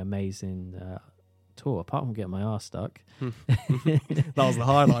absolutely amazing tour. Apart from getting my arse stuck, that was the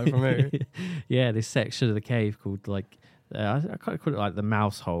highlight for me. Yeah, this section of the cave called I kind of call it like the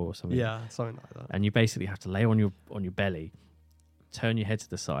mouse hole or something. Yeah, something like that. And you basically have to lay on your belly, turn your head to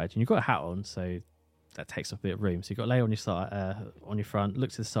the side, and you've got a hat on, so that takes up a bit of room. So you've got to lay on your side, on your front, look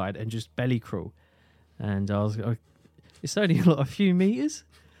to the side, and just belly crawl. And it's only a few meters,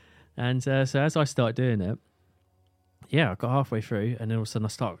 and so as I start doing it, I got halfway through, and then all of a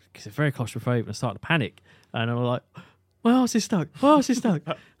sudden because it's very claustrophobic, I start to panic, and I'm like, my arse is stuck. I said,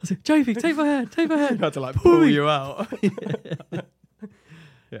 Jovi, take my hand. I had to pull you out.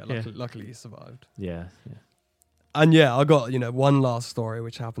 Luckily you survived. Yeah. And I got, one last story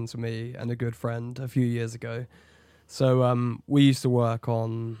which happened to me and a good friend a few years ago. So we used to work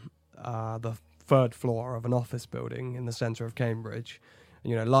on the third floor of an office building in the centre of Cambridge.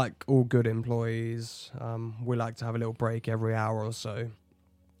 Like all good employees, we like to have a little break every hour or so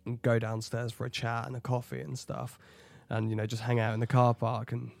and go downstairs for a chat and a coffee and stuff, and just hang out in the car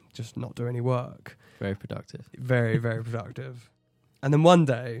park and just not do any work. Very productive. Very, very productive. And then one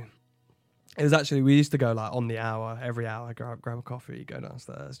day It was actually, we used to go like on the hour, every hour, grab a coffee, go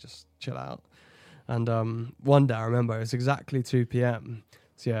downstairs, just chill out. And one day I remember it was exactly 2 p.m.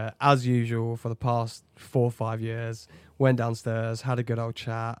 So yeah, as usual for the past 4 or 5 years, went downstairs, had a good old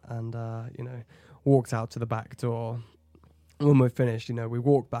chat, and walked out to the back door. When we're finished, we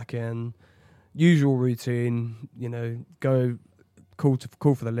walked back in, usual routine, go call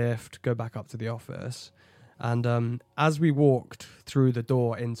for the lift, go back up to the office. And as we walked through the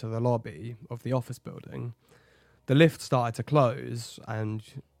door into the lobby of the office building, the lift started to close, and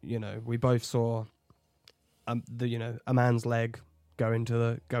we both saw a man's leg go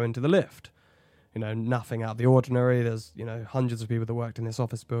into the lift. Nothing out of the ordinary. There's hundreds of people that worked in this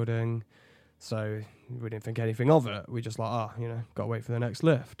office building, so we didn't think anything of it. We just got to wait for the next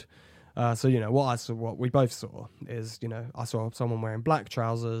lift. What we both saw is I saw someone wearing black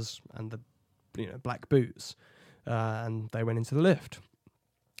trousers and the black boots, and they went into the lift.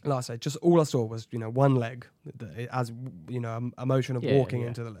 Like I said, just all I saw was one leg, as a motion of walking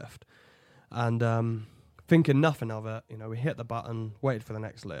into the lift, and thinking nothing of it. We hit the button, waited for the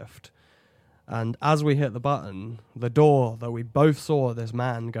next lift, and as we hit the button, the door that we both saw this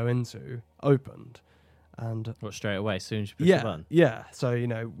man go into opened, and straight away as soon as you push the button. Yeah. So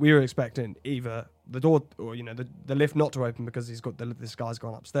we were expecting either the door or the lift not to open because this guy's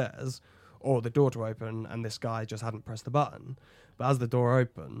gone upstairs, or the door to open and this guy just hadn't pressed the button. But as the door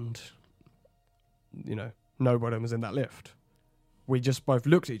opened, nobody was in that lift. We just both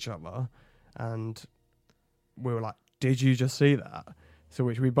looked at each other and we were like, did you just see that? So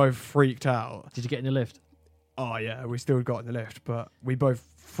which we both freaked out. Did you get in the lift? Oh yeah, we still got in the lift, but we both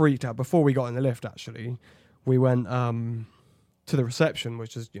freaked out. Before we got in the lift, actually, we went to the reception,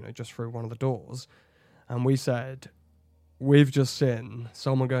 which is, just through one of the doors. And we said, we've just seen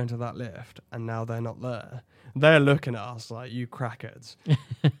someone go into that lift and now they're not there. They're looking at us like, you crackheads.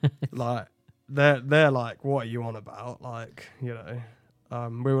 Like, they're like, what are you on about? Like, we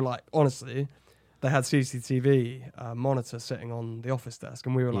were like, honestly, they had CCTV monitor sitting on the office desk,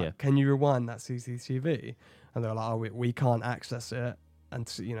 and we were like, can you rewind that CCTV? And they were like, oh, we can't access it,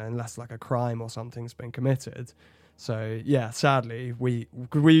 and unless like a crime or something's been committed. So yeah, sadly, we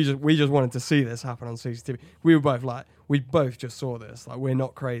just wanted to see this happen on CCTV. We were both like, we both just saw this. Like, we're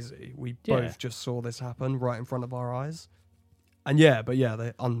not crazy. We both just saw this happen right in front of our eyes. And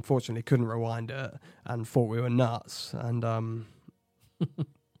they unfortunately couldn't rewind it and thought we were nuts. And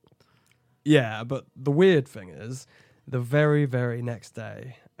yeah, but the weird thing is, the very, very next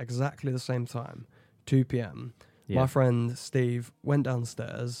day, exactly the same time, 2 p.m., my friend Steve went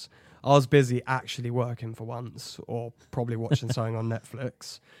downstairs. I was busy actually working for once, or probably watching something on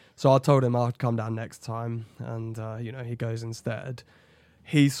Netflix. So I told him I'd come down next time, and he goes instead.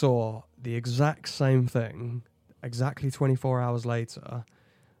 He saw the exact same thing, exactly 24 hours later.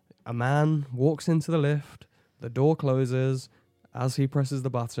 A man walks into the lift, the door closes. As he presses the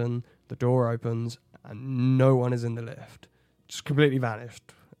button, the door opens, and no one is in the lift. Just completely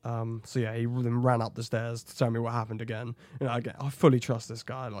vanished. He then ran up the stairs to tell me what happened again. I fully trust this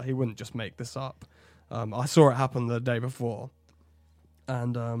guy. Like, he wouldn't just make this up. I saw it happen the day before,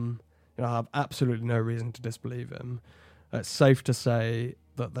 and I have absolutely no reason to disbelieve him. It's safe to say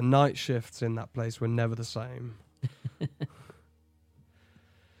that the night shifts in that place were never the same.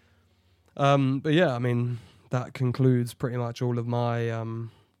 But yeah, I mean, that concludes pretty much all my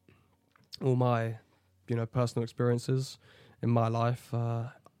personal experiences in my life.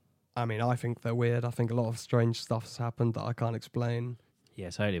 I think they're weird. I think a lot of strange stuff has happened that I can't explain. Yeah,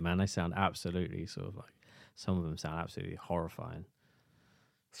 totally, man. They sound absolutely some of them sound absolutely horrifying.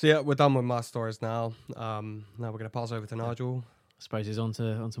 So yeah, we're done with my stories now. Now we're going to pass over to Nigel. I suppose it's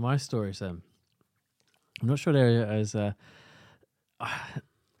onto my stories then. I'm not sure there is I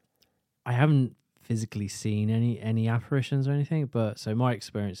haven't physically seen any apparitions or anything, but so my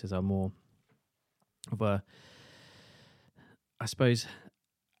experiences are more of I suppose,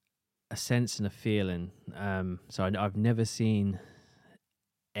 a sense and a feeling. So I've never seen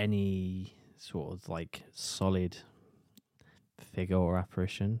any sort of like solid figure or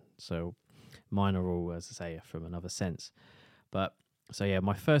apparition. So mine are all, as I say, from another sense. But so yeah,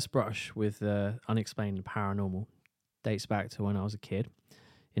 my first brush with unexplained and paranormal dates back to when I was a kid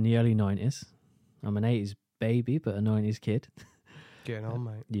in the early 90s. I'm an 80s baby, but a 90s kid. Getting on,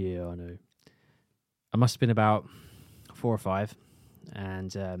 mate. Yeah, I know. I must have been about 4 or 5,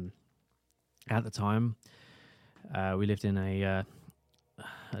 and at the time, we lived in a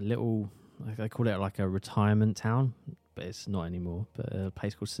little, they call it like a retirement town, but it's not anymore. But a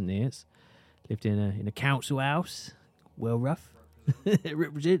place called St Neots. Lived in a council house, well rough.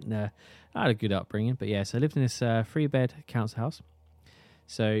 No, I had a good upbringing, but yeah. So I lived in this 3-bed council house.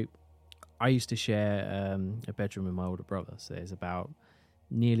 So I used to share a bedroom with my older brother. So there's about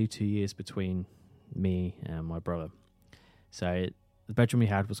nearly 2 years between me and my brother. So the bedroom we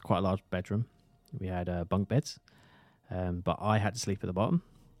had was quite a large bedroom. We had bunk beds, but I had to sleep at the bottom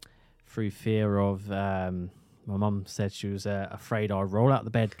through fear of... my mum said she was afraid I'd roll out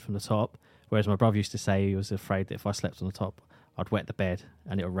the bed from the top, whereas my brother used to say he was afraid that if I slept on the top, I'd wet the bed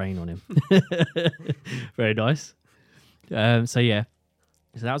and it'll rain on him. Very nice. So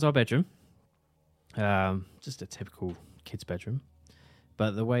that was our bedroom. Just a typical kid's bedroom.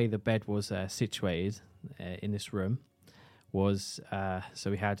 But the way the bed was situated in this room was,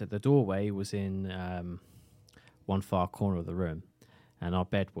 so we had the doorway was in one far corner of the room, and our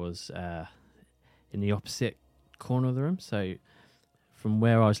bed was in the opposite corner of the room. So from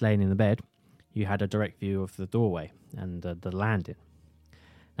where I was laying in the bed, you had a direct view of the doorway and the landing.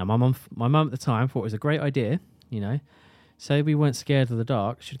 Now my mum at the time thought it was a great idea, so we weren't scared of the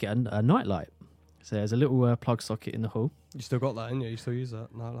dark, should get a night light. So there's a little plug socket in the hall. You still got that, haven't you? You still use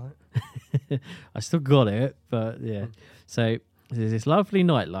that night light? I still got it, but yeah. So there's this lovely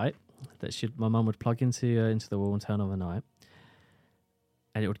night light that my mum would plug into the wall and turn on the night,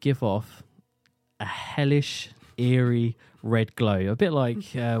 and it would give off a hellish, eerie red glow, a bit like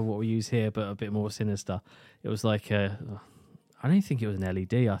what we use here, but a bit more sinister. It was like I don't think it was an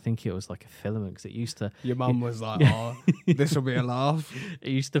LED. I think it was like a filament, because it used to... Your mum was like, oh, this will be a laugh.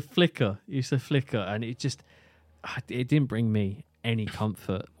 It used to flicker, and it just... It didn't bring me any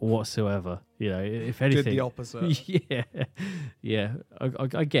comfort whatsoever. If anything... Did the opposite. Yeah.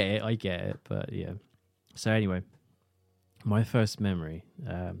 I get it, but yeah. So anyway, my first memory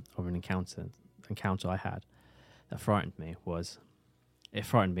of an encounter I had that frightened me was... It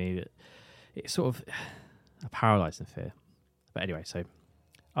frightened me. It sort of... I paralysed in fear. But anyway, so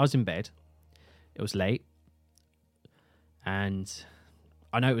I was in bed. It was late. And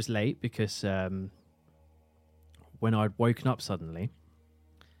I know it was late because when I'd woken up suddenly,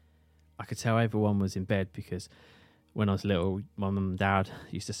 I could tell everyone was in bed, because when I was little, my mum and dad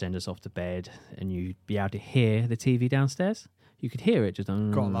used to send us off to bed, and you'd be able to hear the TV downstairs. You could hear it. Just Got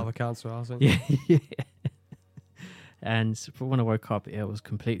another council house. Yeah. And when I woke up, it was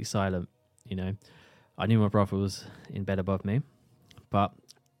completely silent. I knew my brother was in bed above me, but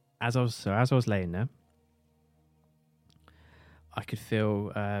as I was laying there, I could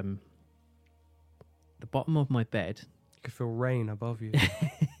feel the bottom of my bed. You could feel rain above you.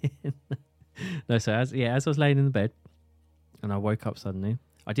 No, so as I was laying in the bed, and I woke up suddenly.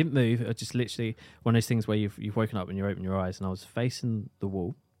 I didn't move. It was just literally one of those things where you've woken up and you open your eyes, and I was facing the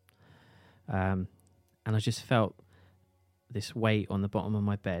wall, and I just felt this weight on the bottom of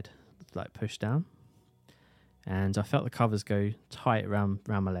my bed, like pushed down. And I felt the covers go tight around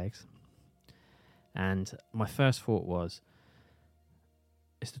my legs. And my first thought was,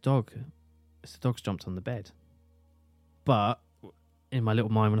 it's the dog. It's the dog's jumped on the bed. But in my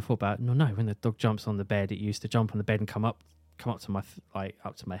little mind, when I thought about it, no, when the dog jumps on the bed, it used to jump on the bed and come up to my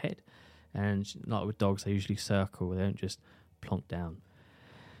up to my head. And like with dogs, they usually circle. They don't just plonk down.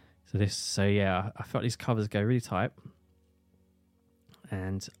 So I felt these covers go really tight.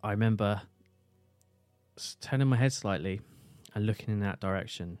 And I remember turning my head slightly and looking in that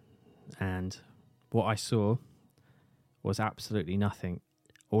direction, and what I saw was absolutely nothing.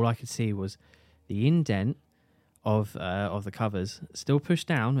 All I could see was the indent of the covers still pushed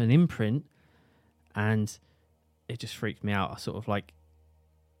down, an imprint, and it just freaked me out. I sort of like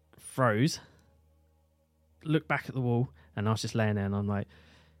froze, looked back at the wall, and I was just laying there, and I'm like,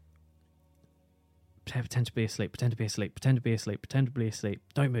 pretend to be asleep, pretend to be asleep, pretend to be asleep, pretend to be asleep.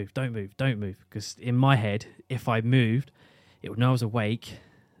 Don't move, don't move, don't move. Because in my head, if I moved, it would know I was awake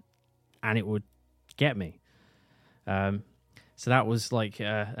and it would get me. So that was like,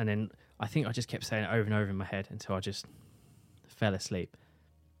 and then I think I just kept saying it over and over in my head until I just fell asleep.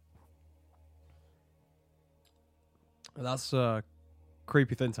 That's a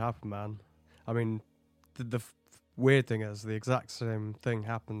creepy thing to happen, man. I mean, the weird thing is the exact same thing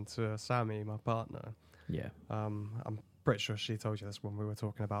happened to Sammy, my partner. Yeah. I'm pretty sure she told you this when we were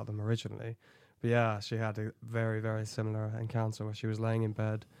talking about them originally. But yeah, she had a very, very similar encounter where she was laying in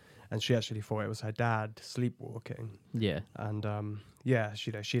bed and she actually thought it was her dad sleepwalking. Yeah. And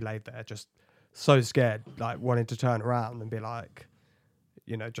she laid there just so scared, like wanting to turn around and be like,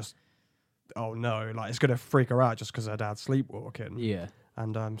 just, oh no, like it's going to freak her out just because her dad's sleepwalking. Yeah.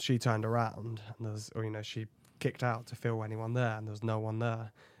 And she turned around and she kicked out to feel anyone there, and there's no one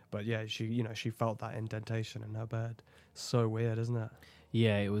there. But yeah, she felt that indentation in her bed. So weird, isn't it?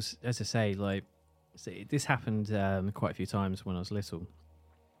 Yeah, it was, as I say, like, this happened quite a few times when I was little,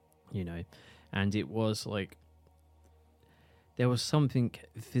 and it was like, there was something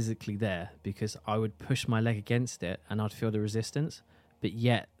physically there, because I would push my leg against it and I'd feel the resistance, but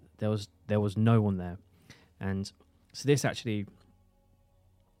yet there was no one there. And so this actually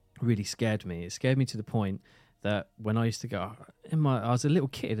really scared me. It scared me to the point that when I used to go I was a little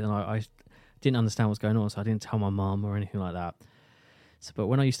kid and I didn't understand what's going on, so I didn't tell my mum or anything like that. So, but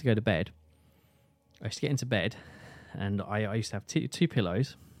when I used to go to bed, I used to get into bed and I used to have two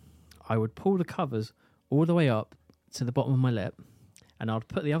pillows. I would pull the covers all the way up to the bottom of my lip, and I'd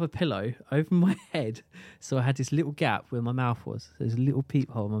put the other pillow over my head, so I had this little gap where my mouth was. There's a little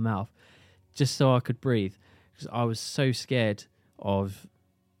peephole in my mouth, just so I could breathe, because I was so scared of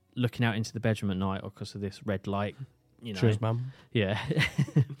looking out into the bedroom at night because of this red light. You know, Cheers, mum. Yeah.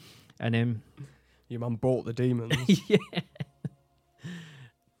 And then Your mum brought the demons. yeah.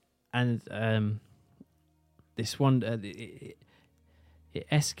 And this one, it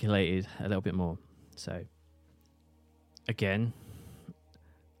escalated a little bit more. So, again,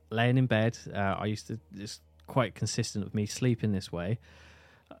 laying in bed, I used to, it's quite consistent with me sleeping this way.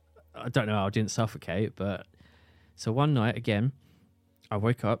 I don't know how I didn't suffocate, but so one night, again, I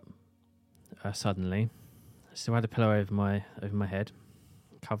woke up suddenly. I still had a pillow over my head.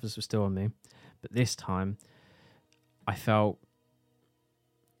 Covers were still on me. But this time, I felt,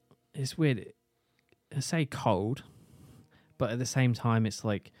 it's weird, I say cold, but at the same time, it's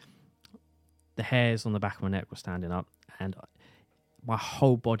like the hairs on the back of my neck were standing up, and my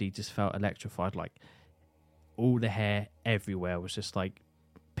whole body just felt electrified. Like all the hair everywhere was just like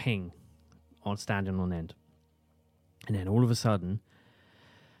ping on standing on end. And then all of a sudden,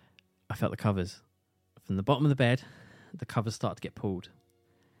 I felt the covers from the bottom of the bed. The covers started to get pulled,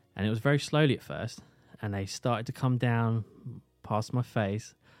 and it was very slowly at first. And they started to come down past my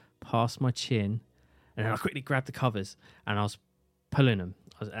face, past my chin, and then I quickly grabbed the covers and I was pulling them.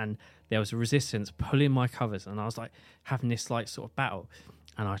 And there was a resistance pulling my covers, and I was like having this like sort of battle,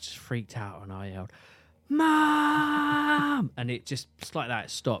 and I just freaked out and I yelled, "Mom!" And it just like that,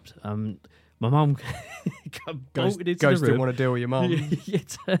 it stopped. My mum bolted into the room. Didn't want to deal with your mum. You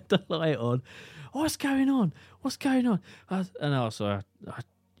turned the light on. What's going on? What's going on? And also,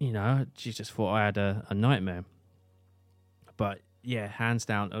 she just thought I had a nightmare. But yeah, hands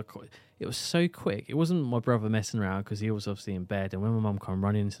down, it was so quick. It wasn't my brother messing around because he was obviously in bed. And when my mum came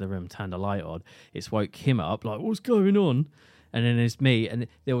running into the room, turned the light on, it's woke him up like, what's going on? And then there's me, and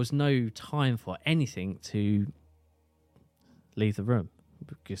there was no time for anything to leave the room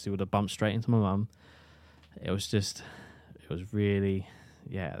because it would have bumped straight into my mum. It was really,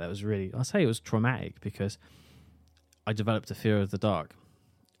 I'll say it was traumatic because I developed a fear of the dark.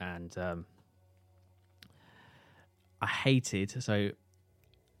 And I hated, so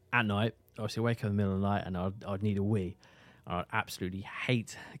at night, obviously wake up in the middle of the night and I'd need a wee. I'd absolutely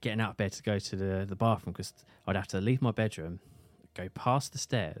hate getting out of bed to go to the bathroom because I'd have to leave my bedroom, go past the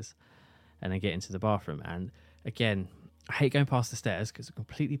stairs, and then get into the bathroom. And again, I hate going past the stairs because it's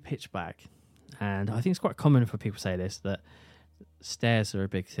completely pitch black. And I think it's quite common for people to say this, that stairs are a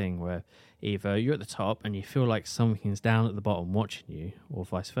big thing where either you're at the top and you feel like something's down at the bottom watching you, or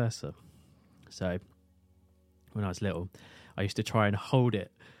vice versa. So when I was little, I used to try and hold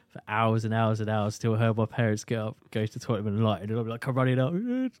it for hours and hours and hours till I heard my parents get up, go to the toilet in the night, and then I'd be like, I'm running out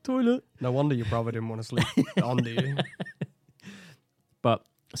to the toilet. No wonder your brother didn't want to sleep under you. But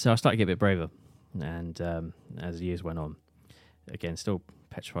so I started to get a bit braver, and as the years went on, again, still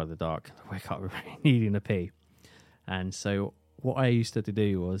petrified of the dark, I wake up needing a pee. And so what I used to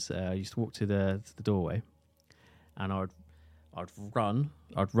do was I used to walk to the doorway, and I'd run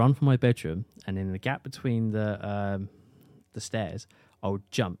from my bedroom, and in the gap between the stairs, I would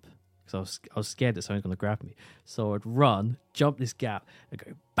jump because I was scared that someone's going to grab me. So I'd run, jump this gap, and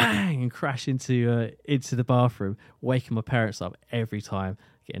go bang and crash into the bathroom, waking my parents up every time,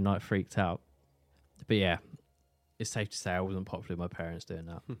 getting like freaked out. But yeah, it's safe to say I wasn't popular with my parents doing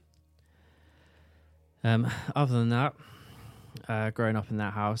that. Other than that, growing up in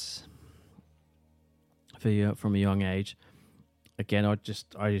that house from a young age, again, I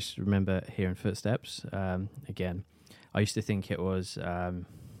just remember hearing footsteps. Again, I used to think it was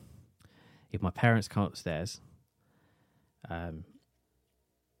if my parents come upstairs, because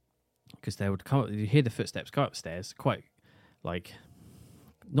they would come up, you hear the footsteps go upstairs, quite like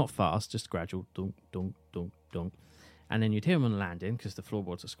not fast, just gradual, dunk, dunk, dunk, dunk, and then you'd hear them on the landing because the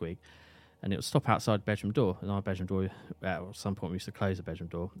floorboards are squeak. And it would stop outside the bedroom door. And our bedroom door, at some point we used to close the bedroom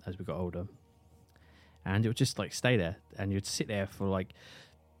door as we got older. And it would just like stay there. And you'd sit there for like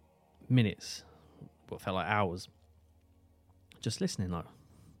minutes, what felt like hours, just listening like,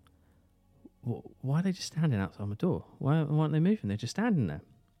 why are they just standing outside my door? Why aren't they moving? They're just standing there.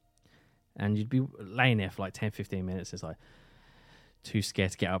 And you'd be laying there for like 10, 15 minutes. It's like, too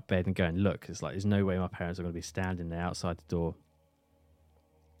scared to get out of bed and go and look. It's like there's no way my parents are going to be standing there outside the door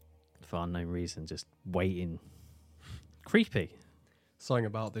for unknown reason, just waiting. Creepy. Something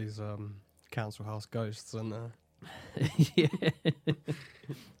about these council house ghosts, and Yeah.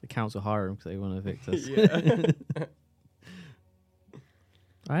 The council hire them because they want to evict us. yeah.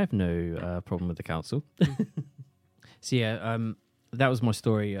 I have no problem with the council. So yeah, that was my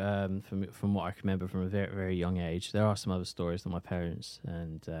story from what I can remember from a very, very young age. There are some other stories that my parents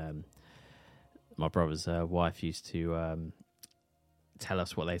and my brother's wife used to tell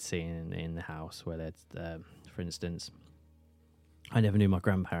us what they'd seen in the house. Where they'd, for instance, I never knew my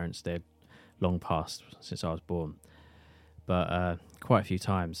grandparents. They'd long passed since I was born. But quite a few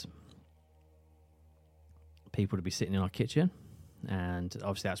times, people would be sitting in our kitchen. And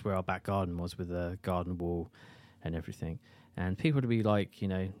obviously that's where our back garden was, with a garden wall and everything. And people would be like, you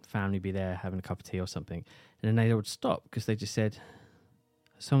know, family would be there having a cup of tea or something. And then they would stop because they just said,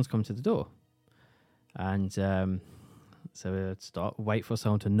 someone's come to the door. And so they'd stop, wait for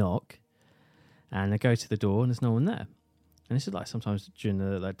someone to knock. And they go to the door and there's no one there. And this is like sometimes during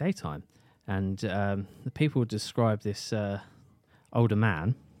the daytime. And the people would describe this older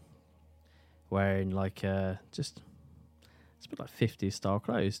man wearing like just... it's a bit like 50s style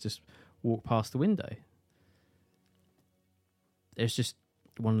clothes, just walk past the window. It's just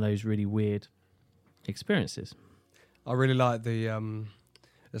one of those really weird experiences. I really like the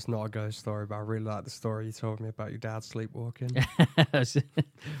it's not a ghost story, but I really like the story you told me about your dad sleepwalking.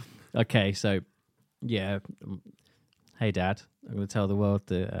 Okay, so yeah, hey Dad, I'm going to tell the world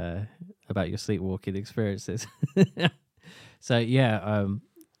about your sleepwalking experiences. So yeah,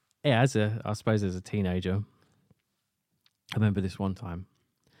 I suppose as a teenager, I remember this one time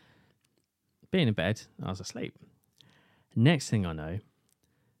being in bed, I was asleep. Next thing I know,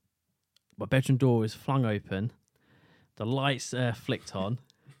 my bedroom door is flung open, the lights flicked on,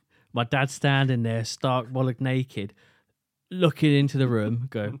 my dad's standing there stark bollock naked, looking into the room,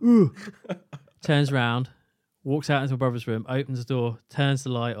 going, ooh, turns around, walks out into my brother's room, opens the door, turns the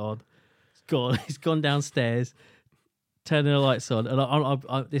light on, he's gone downstairs, turning the lights on, and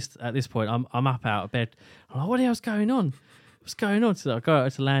at this point, I'm up out of bed. I'm like, what the hell's going on? What's going on? So I go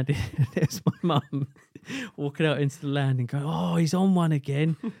out to the landing. There's my mum walking out into the landing going, oh, he's on one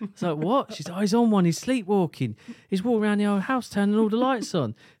again. It's like, what? She's like, oh, he's on one. He's sleepwalking. He's walking around the old house turning all the lights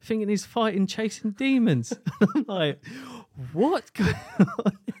on, thinking he's fighting, chasing demons. I'm like, what's going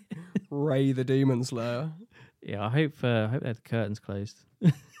on? Ray the Demon Slayer. Yeah, I hope they had the curtains closed.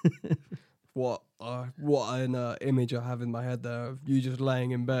 What an image I have in my head there of you just laying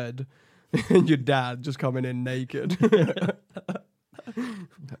in bed and your dad just coming in naked.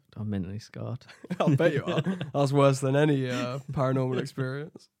 I'm mentally scarred. I bet you are. That's worse than any paranormal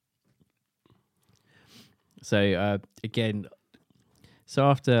experience. So again, so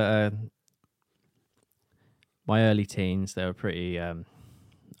after my early teens, they were pretty, I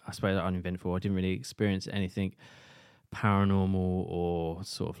suppose, uneventful. I didn't really experience anything paranormal or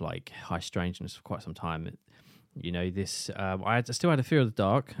sort of like high strangeness for quite some time. You know, I still had a fear of the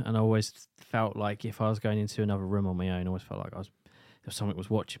dark, and I always felt like if I was going into another room on my own, I always felt like something was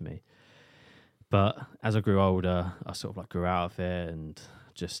watching me. But as I grew older, I sort of like grew out of it, and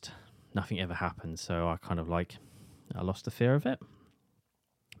just nothing ever happened. So I kind of like I lost the fear of it.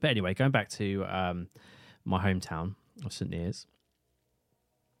 But anyway, going back to my hometown of St. Neots,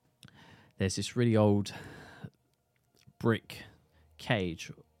 there's this really old brick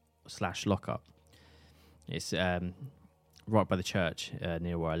cage / lockup. It's right by the church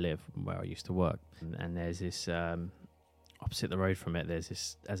near where I live, where I used to work. And there's this opposite the road from it. There's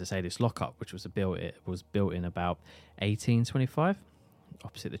this, as I say, this lockup, which was built in about 1825,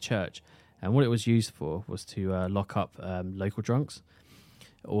 opposite the church. And what it was used for was to lock up local drunks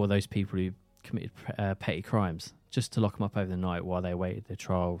or those people who committed petty crimes, just to lock them up over the night while they awaited their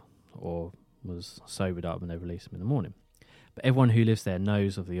trial or was sobered up and they released them in the morning. But everyone who lives there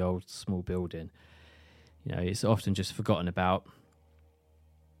knows of the old small building. You know, it's often just forgotten about.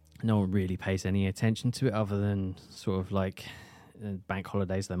 No one really pays any attention to it other than sort of like bank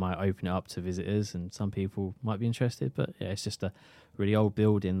holidays. They might open it up to visitors and some people might be interested. But yeah, it's just a really old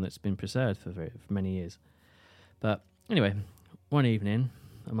building that's been preserved for many years. But anyway, one evening,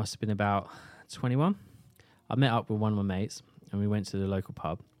 I must have been about 21. I met up with one of my mates and we went to the local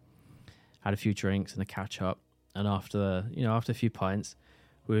pub, had a few drinks and a catch up. And after a few pints,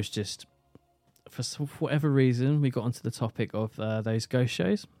 we was just, for whatever reason, we got onto the topic of those ghost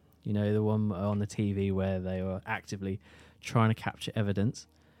shows. You know, the one on the TV where they were actively trying to capture evidence,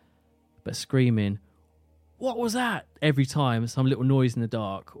 but screaming, "What was that?" every time some little noise in the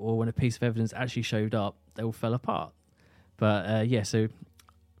dark or when a piece of evidence actually showed up, they all fell apart. But yeah, so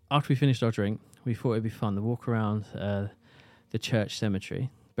after we finished our drink, we thought it'd be fun to walk around the church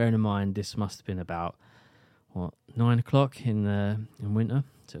cemetery. Bearing in mind, this must have been about 9 o'clock in winter,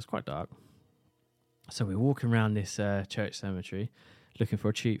 so it's quite dark. So we're walking around this church cemetery, looking for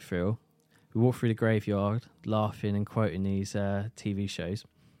a cheap thrill. We walk through the graveyard, laughing and quoting these TV shows.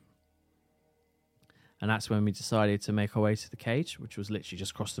 And that's when we decided to make our way to the cage, which was literally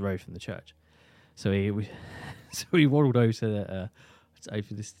just across the road from the church. So we waddled over to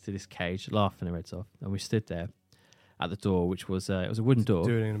this cage, laughing our heads off, and we stood there at the door, which was it was a wooden door.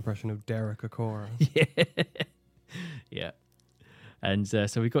 Doing an impression of Derek Acora. Yeah. And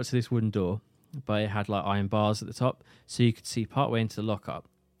so we got to this wooden door, but it had like iron bars at the top, so you could see partway into the lockup.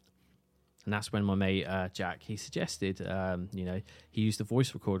 And that's when my mate Jack, he suggested, he used a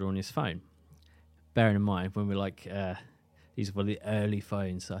voice recorder on his phone. Bearing in mind, when we're like, these were the early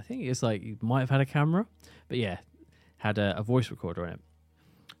phones, so I think it's like you might have had a camera, but yeah, had a voice recorder on it.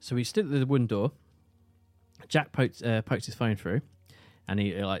 So we stood at the wooden door. Jack poked his phone through, and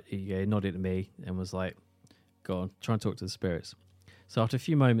he nodded at me and was like, "Go on, try and talk to the spirits." So after a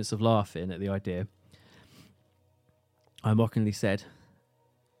few moments of laughing at the idea, I mockingly said,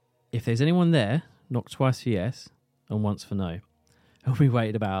 "If there's anyone there, knock twice for yes and once for no." And we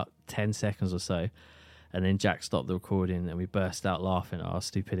waited about 10 seconds or so, and then Jack stopped the recording and we burst out laughing at our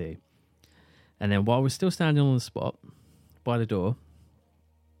stupidity. And then while we're still standing on the spot by the door,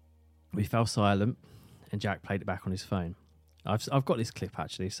 we fell silent and Jack played it back on his phone. I've got this clip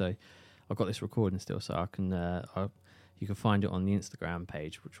actually, so I've got this recording still, so I can you can find it on the Instagram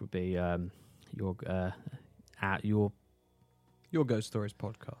page, which would be your Ghost Stories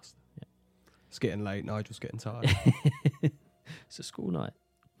podcast. Yeah. It's getting late. Nigel's getting tired. It's a school night.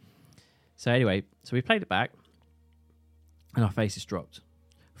 So anyway, so we played it back, and our faces dropped.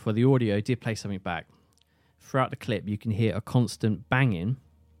 For the audio, it did play something back. Throughout the clip, you can hear a constant banging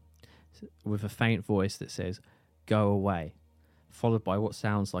with a faint voice that says, "Go away," followed by what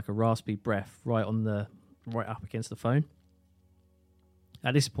sounds like a raspy breath right up against the phone.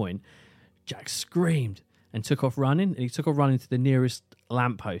 At this point, Jack screamed and took off running. And he took off running to the nearest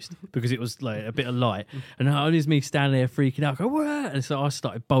lamppost because it was like a bit of light. And it was me standing there freaking out, going, "What?" And so I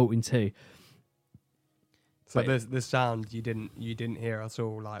started bolting too. So this sound you didn't hear at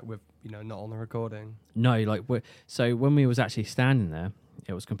all, like with not on the recording. No, like so when we was actually standing there,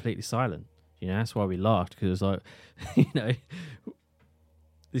 it was completely silent. That's why we laughed, because it was like,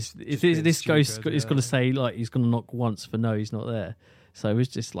 this ghost is going to say like he's going to knock once for no, he's not there. So it was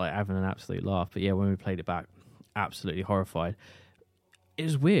just like having an absolute laugh. But yeah, when we played it back, absolutely horrified. It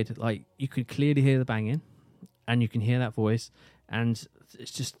was weird. Like you could clearly hear the banging, and you can hear that voice, and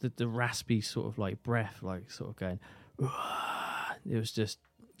it's just the raspy sort of like breath, like sort of going. It was just,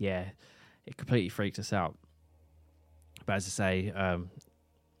 yeah, it completely freaked us out. But as I say,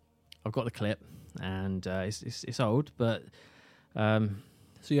 I've got the clip, and it's old, but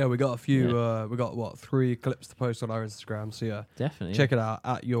so yeah, we got a few. We got 3 clips to post on our Instagram. So yeah, definitely check it out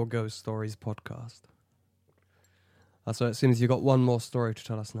at Your Ghost Stories podcast. So it seems you got one more story to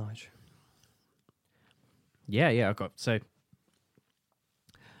tell us, Nige. Yeah, I've got. So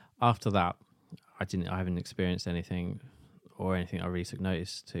after that, I haven't experienced anything I really took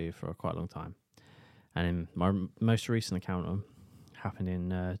notice to for quite a long time. And in my most recent encounter happened in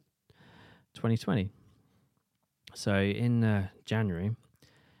 2020. So in January,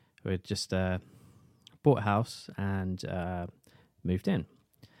 we had just bought a house and moved in.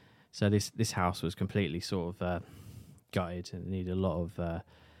 So this house was completely sort of gutted and needed a lot of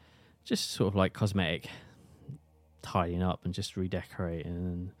just sort of like cosmetic tidying up and just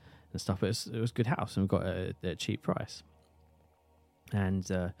redecorating and stuff. But it was a good house, and we got it at a cheap price.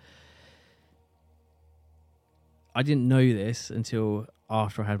 And I didn't know this until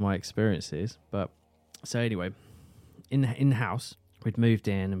after I had my experiences. But so anyway, in the house, we'd moved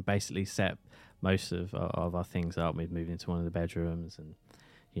in and basically set most of our things up. We'd moved into one of the bedrooms, and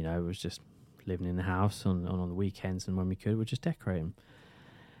it was just living in the house on the weekends, and when we could, we'd just decorate them.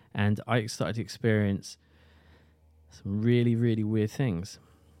 And I started to experience some really, really weird things.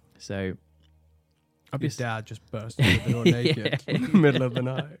 So obviously, your dad just burst into the door naked in the middle of the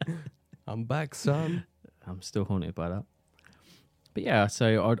night. "I'm back, son." I'm still haunted by that. But yeah,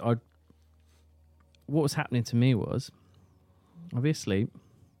 so I'd what was happening to me was I'd be asleep,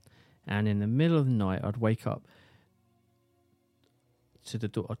 and in the middle of the night, I'd wake up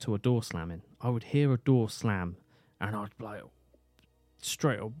to a door slamming. I would hear a door slam, and I'd be like,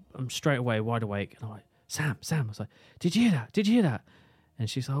 I'm straight away wide awake, and I'm like, Sam. I was like, Did you hear that? And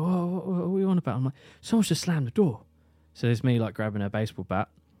she's like, what are you on about? I'm like, someone's just slammed the door. So there's me like grabbing a baseball bat,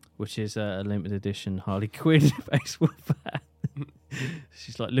 which is a limited edition Harley Quinn baseball bat.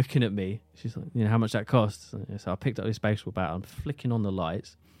 She's like looking at me. She's like, how much that costs? So I picked up this baseball bat. I'm flicking on the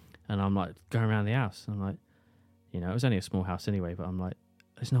lights, and I'm like going around the house. I'm like, it was only a small house anyway, but I'm like,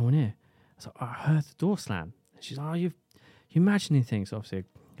 there's no one here. I was like, I heard the door slam. And she's like, oh, you're imagining things. So obviously, I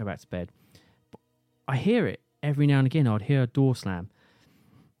go back to bed. But I hear it every now and again. I'd hear a door slam,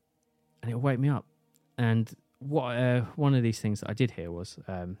 and it would wake me up. And what one of these things that I did hear was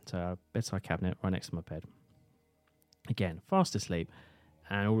a bedside cabinet right next to my bed. Again, fast asleep,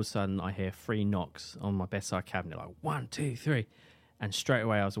 and all of a sudden I hear 3 knocks on my bedside cabinet, like 1, 2, 3, and straight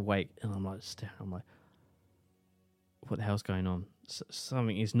away I was awake, and I'm like, what the hell's going on?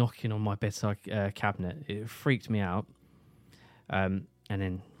 Something is knocking on my bedside cabinet. It freaked me out, and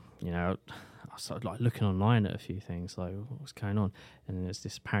then I started like looking online at a few things, like what's going on, and then there's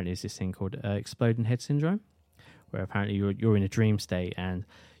this thing called exploding head syndrome, where apparently you're in a dream state and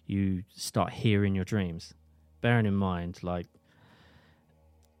you start hearing your dreams. Bearing in mind, like,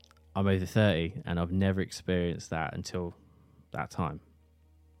 I'm over 30 and I've never experienced that until that time.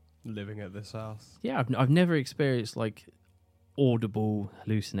 Living at this house. Yeah, I've never experienced like audible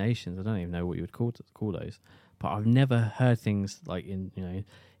hallucinations. I don't even know what you would call those, but I've never heard things like in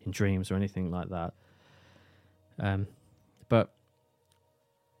dreams or anything like that. But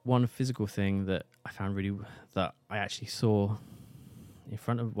one physical thing that I found that I actually saw in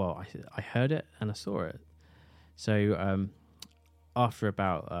front of, I heard it and I saw it. So after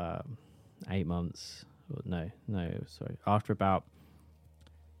about 8 months, after about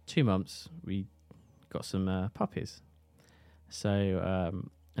 2 months, we got some puppies. So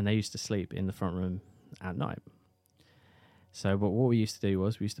and they used to sleep in the front room at night. So, but what we used to do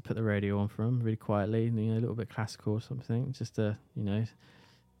was we used to put the radio on for them really quietly, a little bit classical or something, just to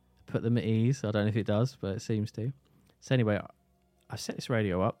put them at ease. I don't know if it does, but it seems to. So anyway, I set this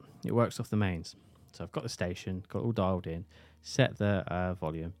radio up. It works off the mains. So I've got the station, got it all dialed in, set the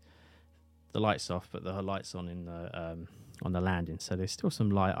volume, the lights off, but the lights on on the landing. So there's still some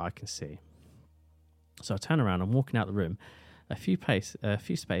light I can see. So I turn around, I'm walking out the room, a few paces,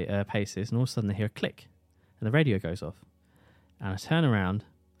 and all of a sudden I hear a click, and the radio goes off. And I turn around,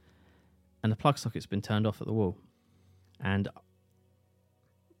 and the plug socket's been turned off at the wall. And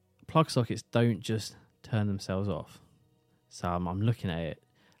plug sockets don't just turn themselves off. So I'm looking at it.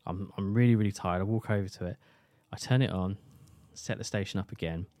 I'm really, really tired. I walk over to it. I turn it on, set the station up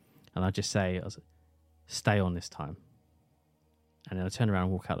again, and I just say, stay on this time. And then I turn around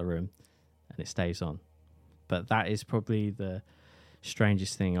and walk out the room, and it stays on. But that is probably the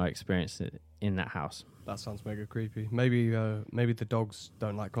strangest thing I experienced in that house. That sounds mega creepy. Maybe the dogs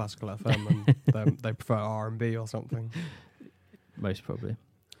don't like classical FM and they prefer R&B or something. Most probably.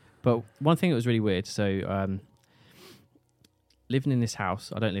 But one thing that was really weird, so living in this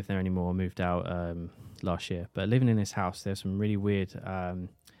house, I don't live there anymore, I moved out last year, but living in this house, there's some really weird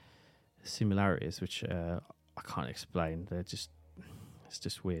similarities, which I can't explain. It's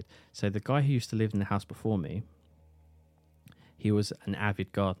just weird. So the guy who used to live in the house before me, he was an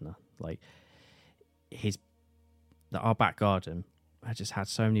avid gardener. Like, our back garden, I just had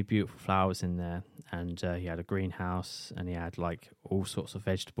so many beautiful flowers in there, and he had a greenhouse, and he had like all sorts of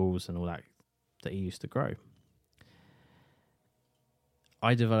vegetables and all that he used to grow.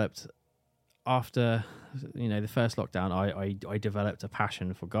 I developed, after the first lockdown, I developed a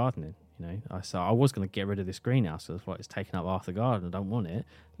passion for gardening. So I was going to get rid of this greenhouse. So it's taking up half the garden. I don't want it.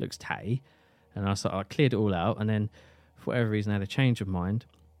 It looks tatty. And I cleared it all out, and then for whatever reason I had a change of mind.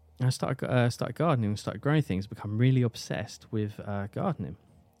 I started gardening and started growing things, become really obsessed with gardening.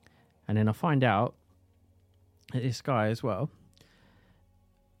 And then I find out that this guy as well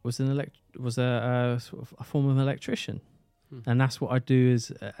was a sort of a form of electrician. And that's what I do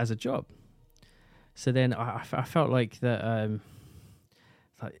as a job. So then I felt like that,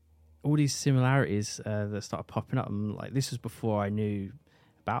 like all these similarities that started popping up. And like, this was before I knew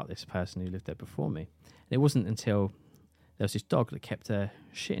about this person who lived there before me. And it wasn't until there was this dog that kept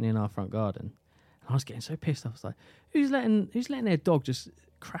shitting in our front garden, and I was getting so pissed. I was like, "Who's letting their dog just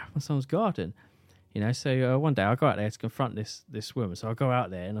crap on someone's garden?" So one day I go out there to confront this woman. So I go out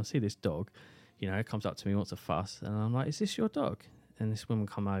there and I see this dog. It comes up to me, wants to fuss, and I'm like, "Is this your dog?" And this woman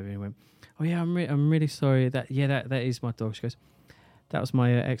come over and went, "Oh yeah, I'm really sorry. That is my dog." She goes, "That was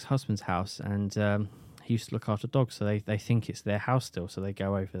my ex-husband's house, and he used to look after dogs, so they think it's their house still, so they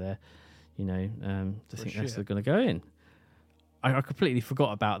go over there, to think they're going to go in." I completely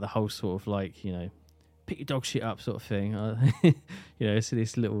forgot about the whole sort of like, pick your dog shit up sort of thing. So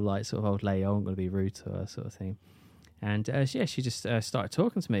this little like sort of old lady, I'm going to be rude to her sort of thing. And she just started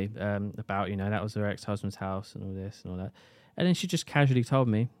talking to me about, that was her ex-husband's house and all this and all that. And then she just casually told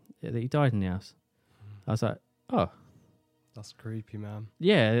me, that he died in the house. I was like, oh, That's creepy, man.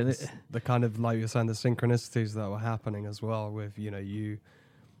 yeah. It's the kind of, like you're saying, the synchronicities that were happening as well with, you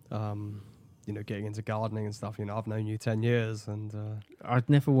getting into gardening and stuff. I've known you 10 years and I'd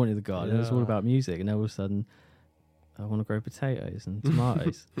never wanted the garden. It was all Yeah. about music, and all of a sudden, I want to grow potatoes and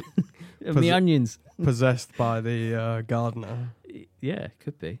tomatoes and Pos- the onions. possessed by the gardener. Yeah,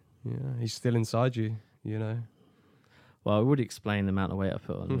 could be. Yeah, he's still inside you, Well, it would explain the amount of weight I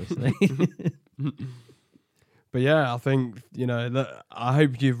put on, obviously. But yeah, I think, I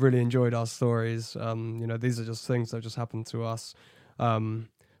hope you've really enjoyed our stories. These are just things that just happened to us.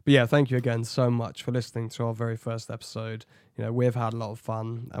 But yeah, thank you again so much for listening to our very first episode. We've had a lot of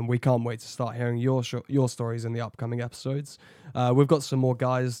fun, and we can't wait to start hearing your stories in the upcoming episodes. We've got some more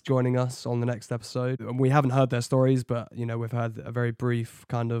guys joining us on the next episode. And we haven't heard their stories, but, we've had a very brief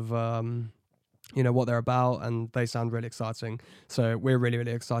kind of, what they're about, and they sound really exciting. So we're really,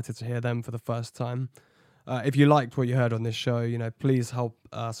 really excited to hear them for the first time. If you liked what you heard on this show, please help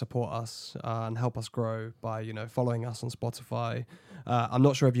support us and help us grow by, following us on Spotify. I'm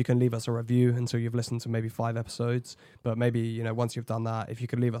not sure if you can leave us a review until you've listened to maybe 5 episodes, but maybe, once you've done that, if you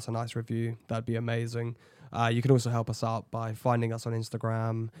could leave us a nice review, that'd be amazing. You can also help us out by finding us on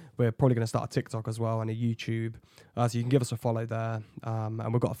Instagram. We're probably going to start a TikTok as well and a YouTube. So you can give us a follow there.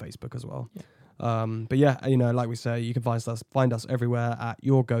 And we've got a Facebook as well. Yeah. But yeah, like we say, you can find us everywhere at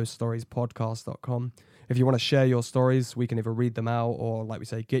yourghoststoriespodcast.com. If you want to share your stories, we can either read them out or, like we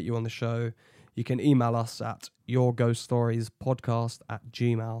say, get you on the show. You can email us at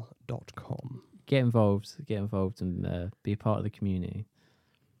yourghoststoriespodcast@gmail.com. Get involved and be a part of the community.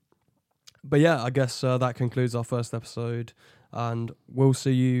 But yeah, I guess that concludes our first episode, and we'll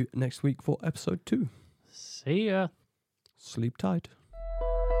see you next week for episode 2. See ya. Sleep tight.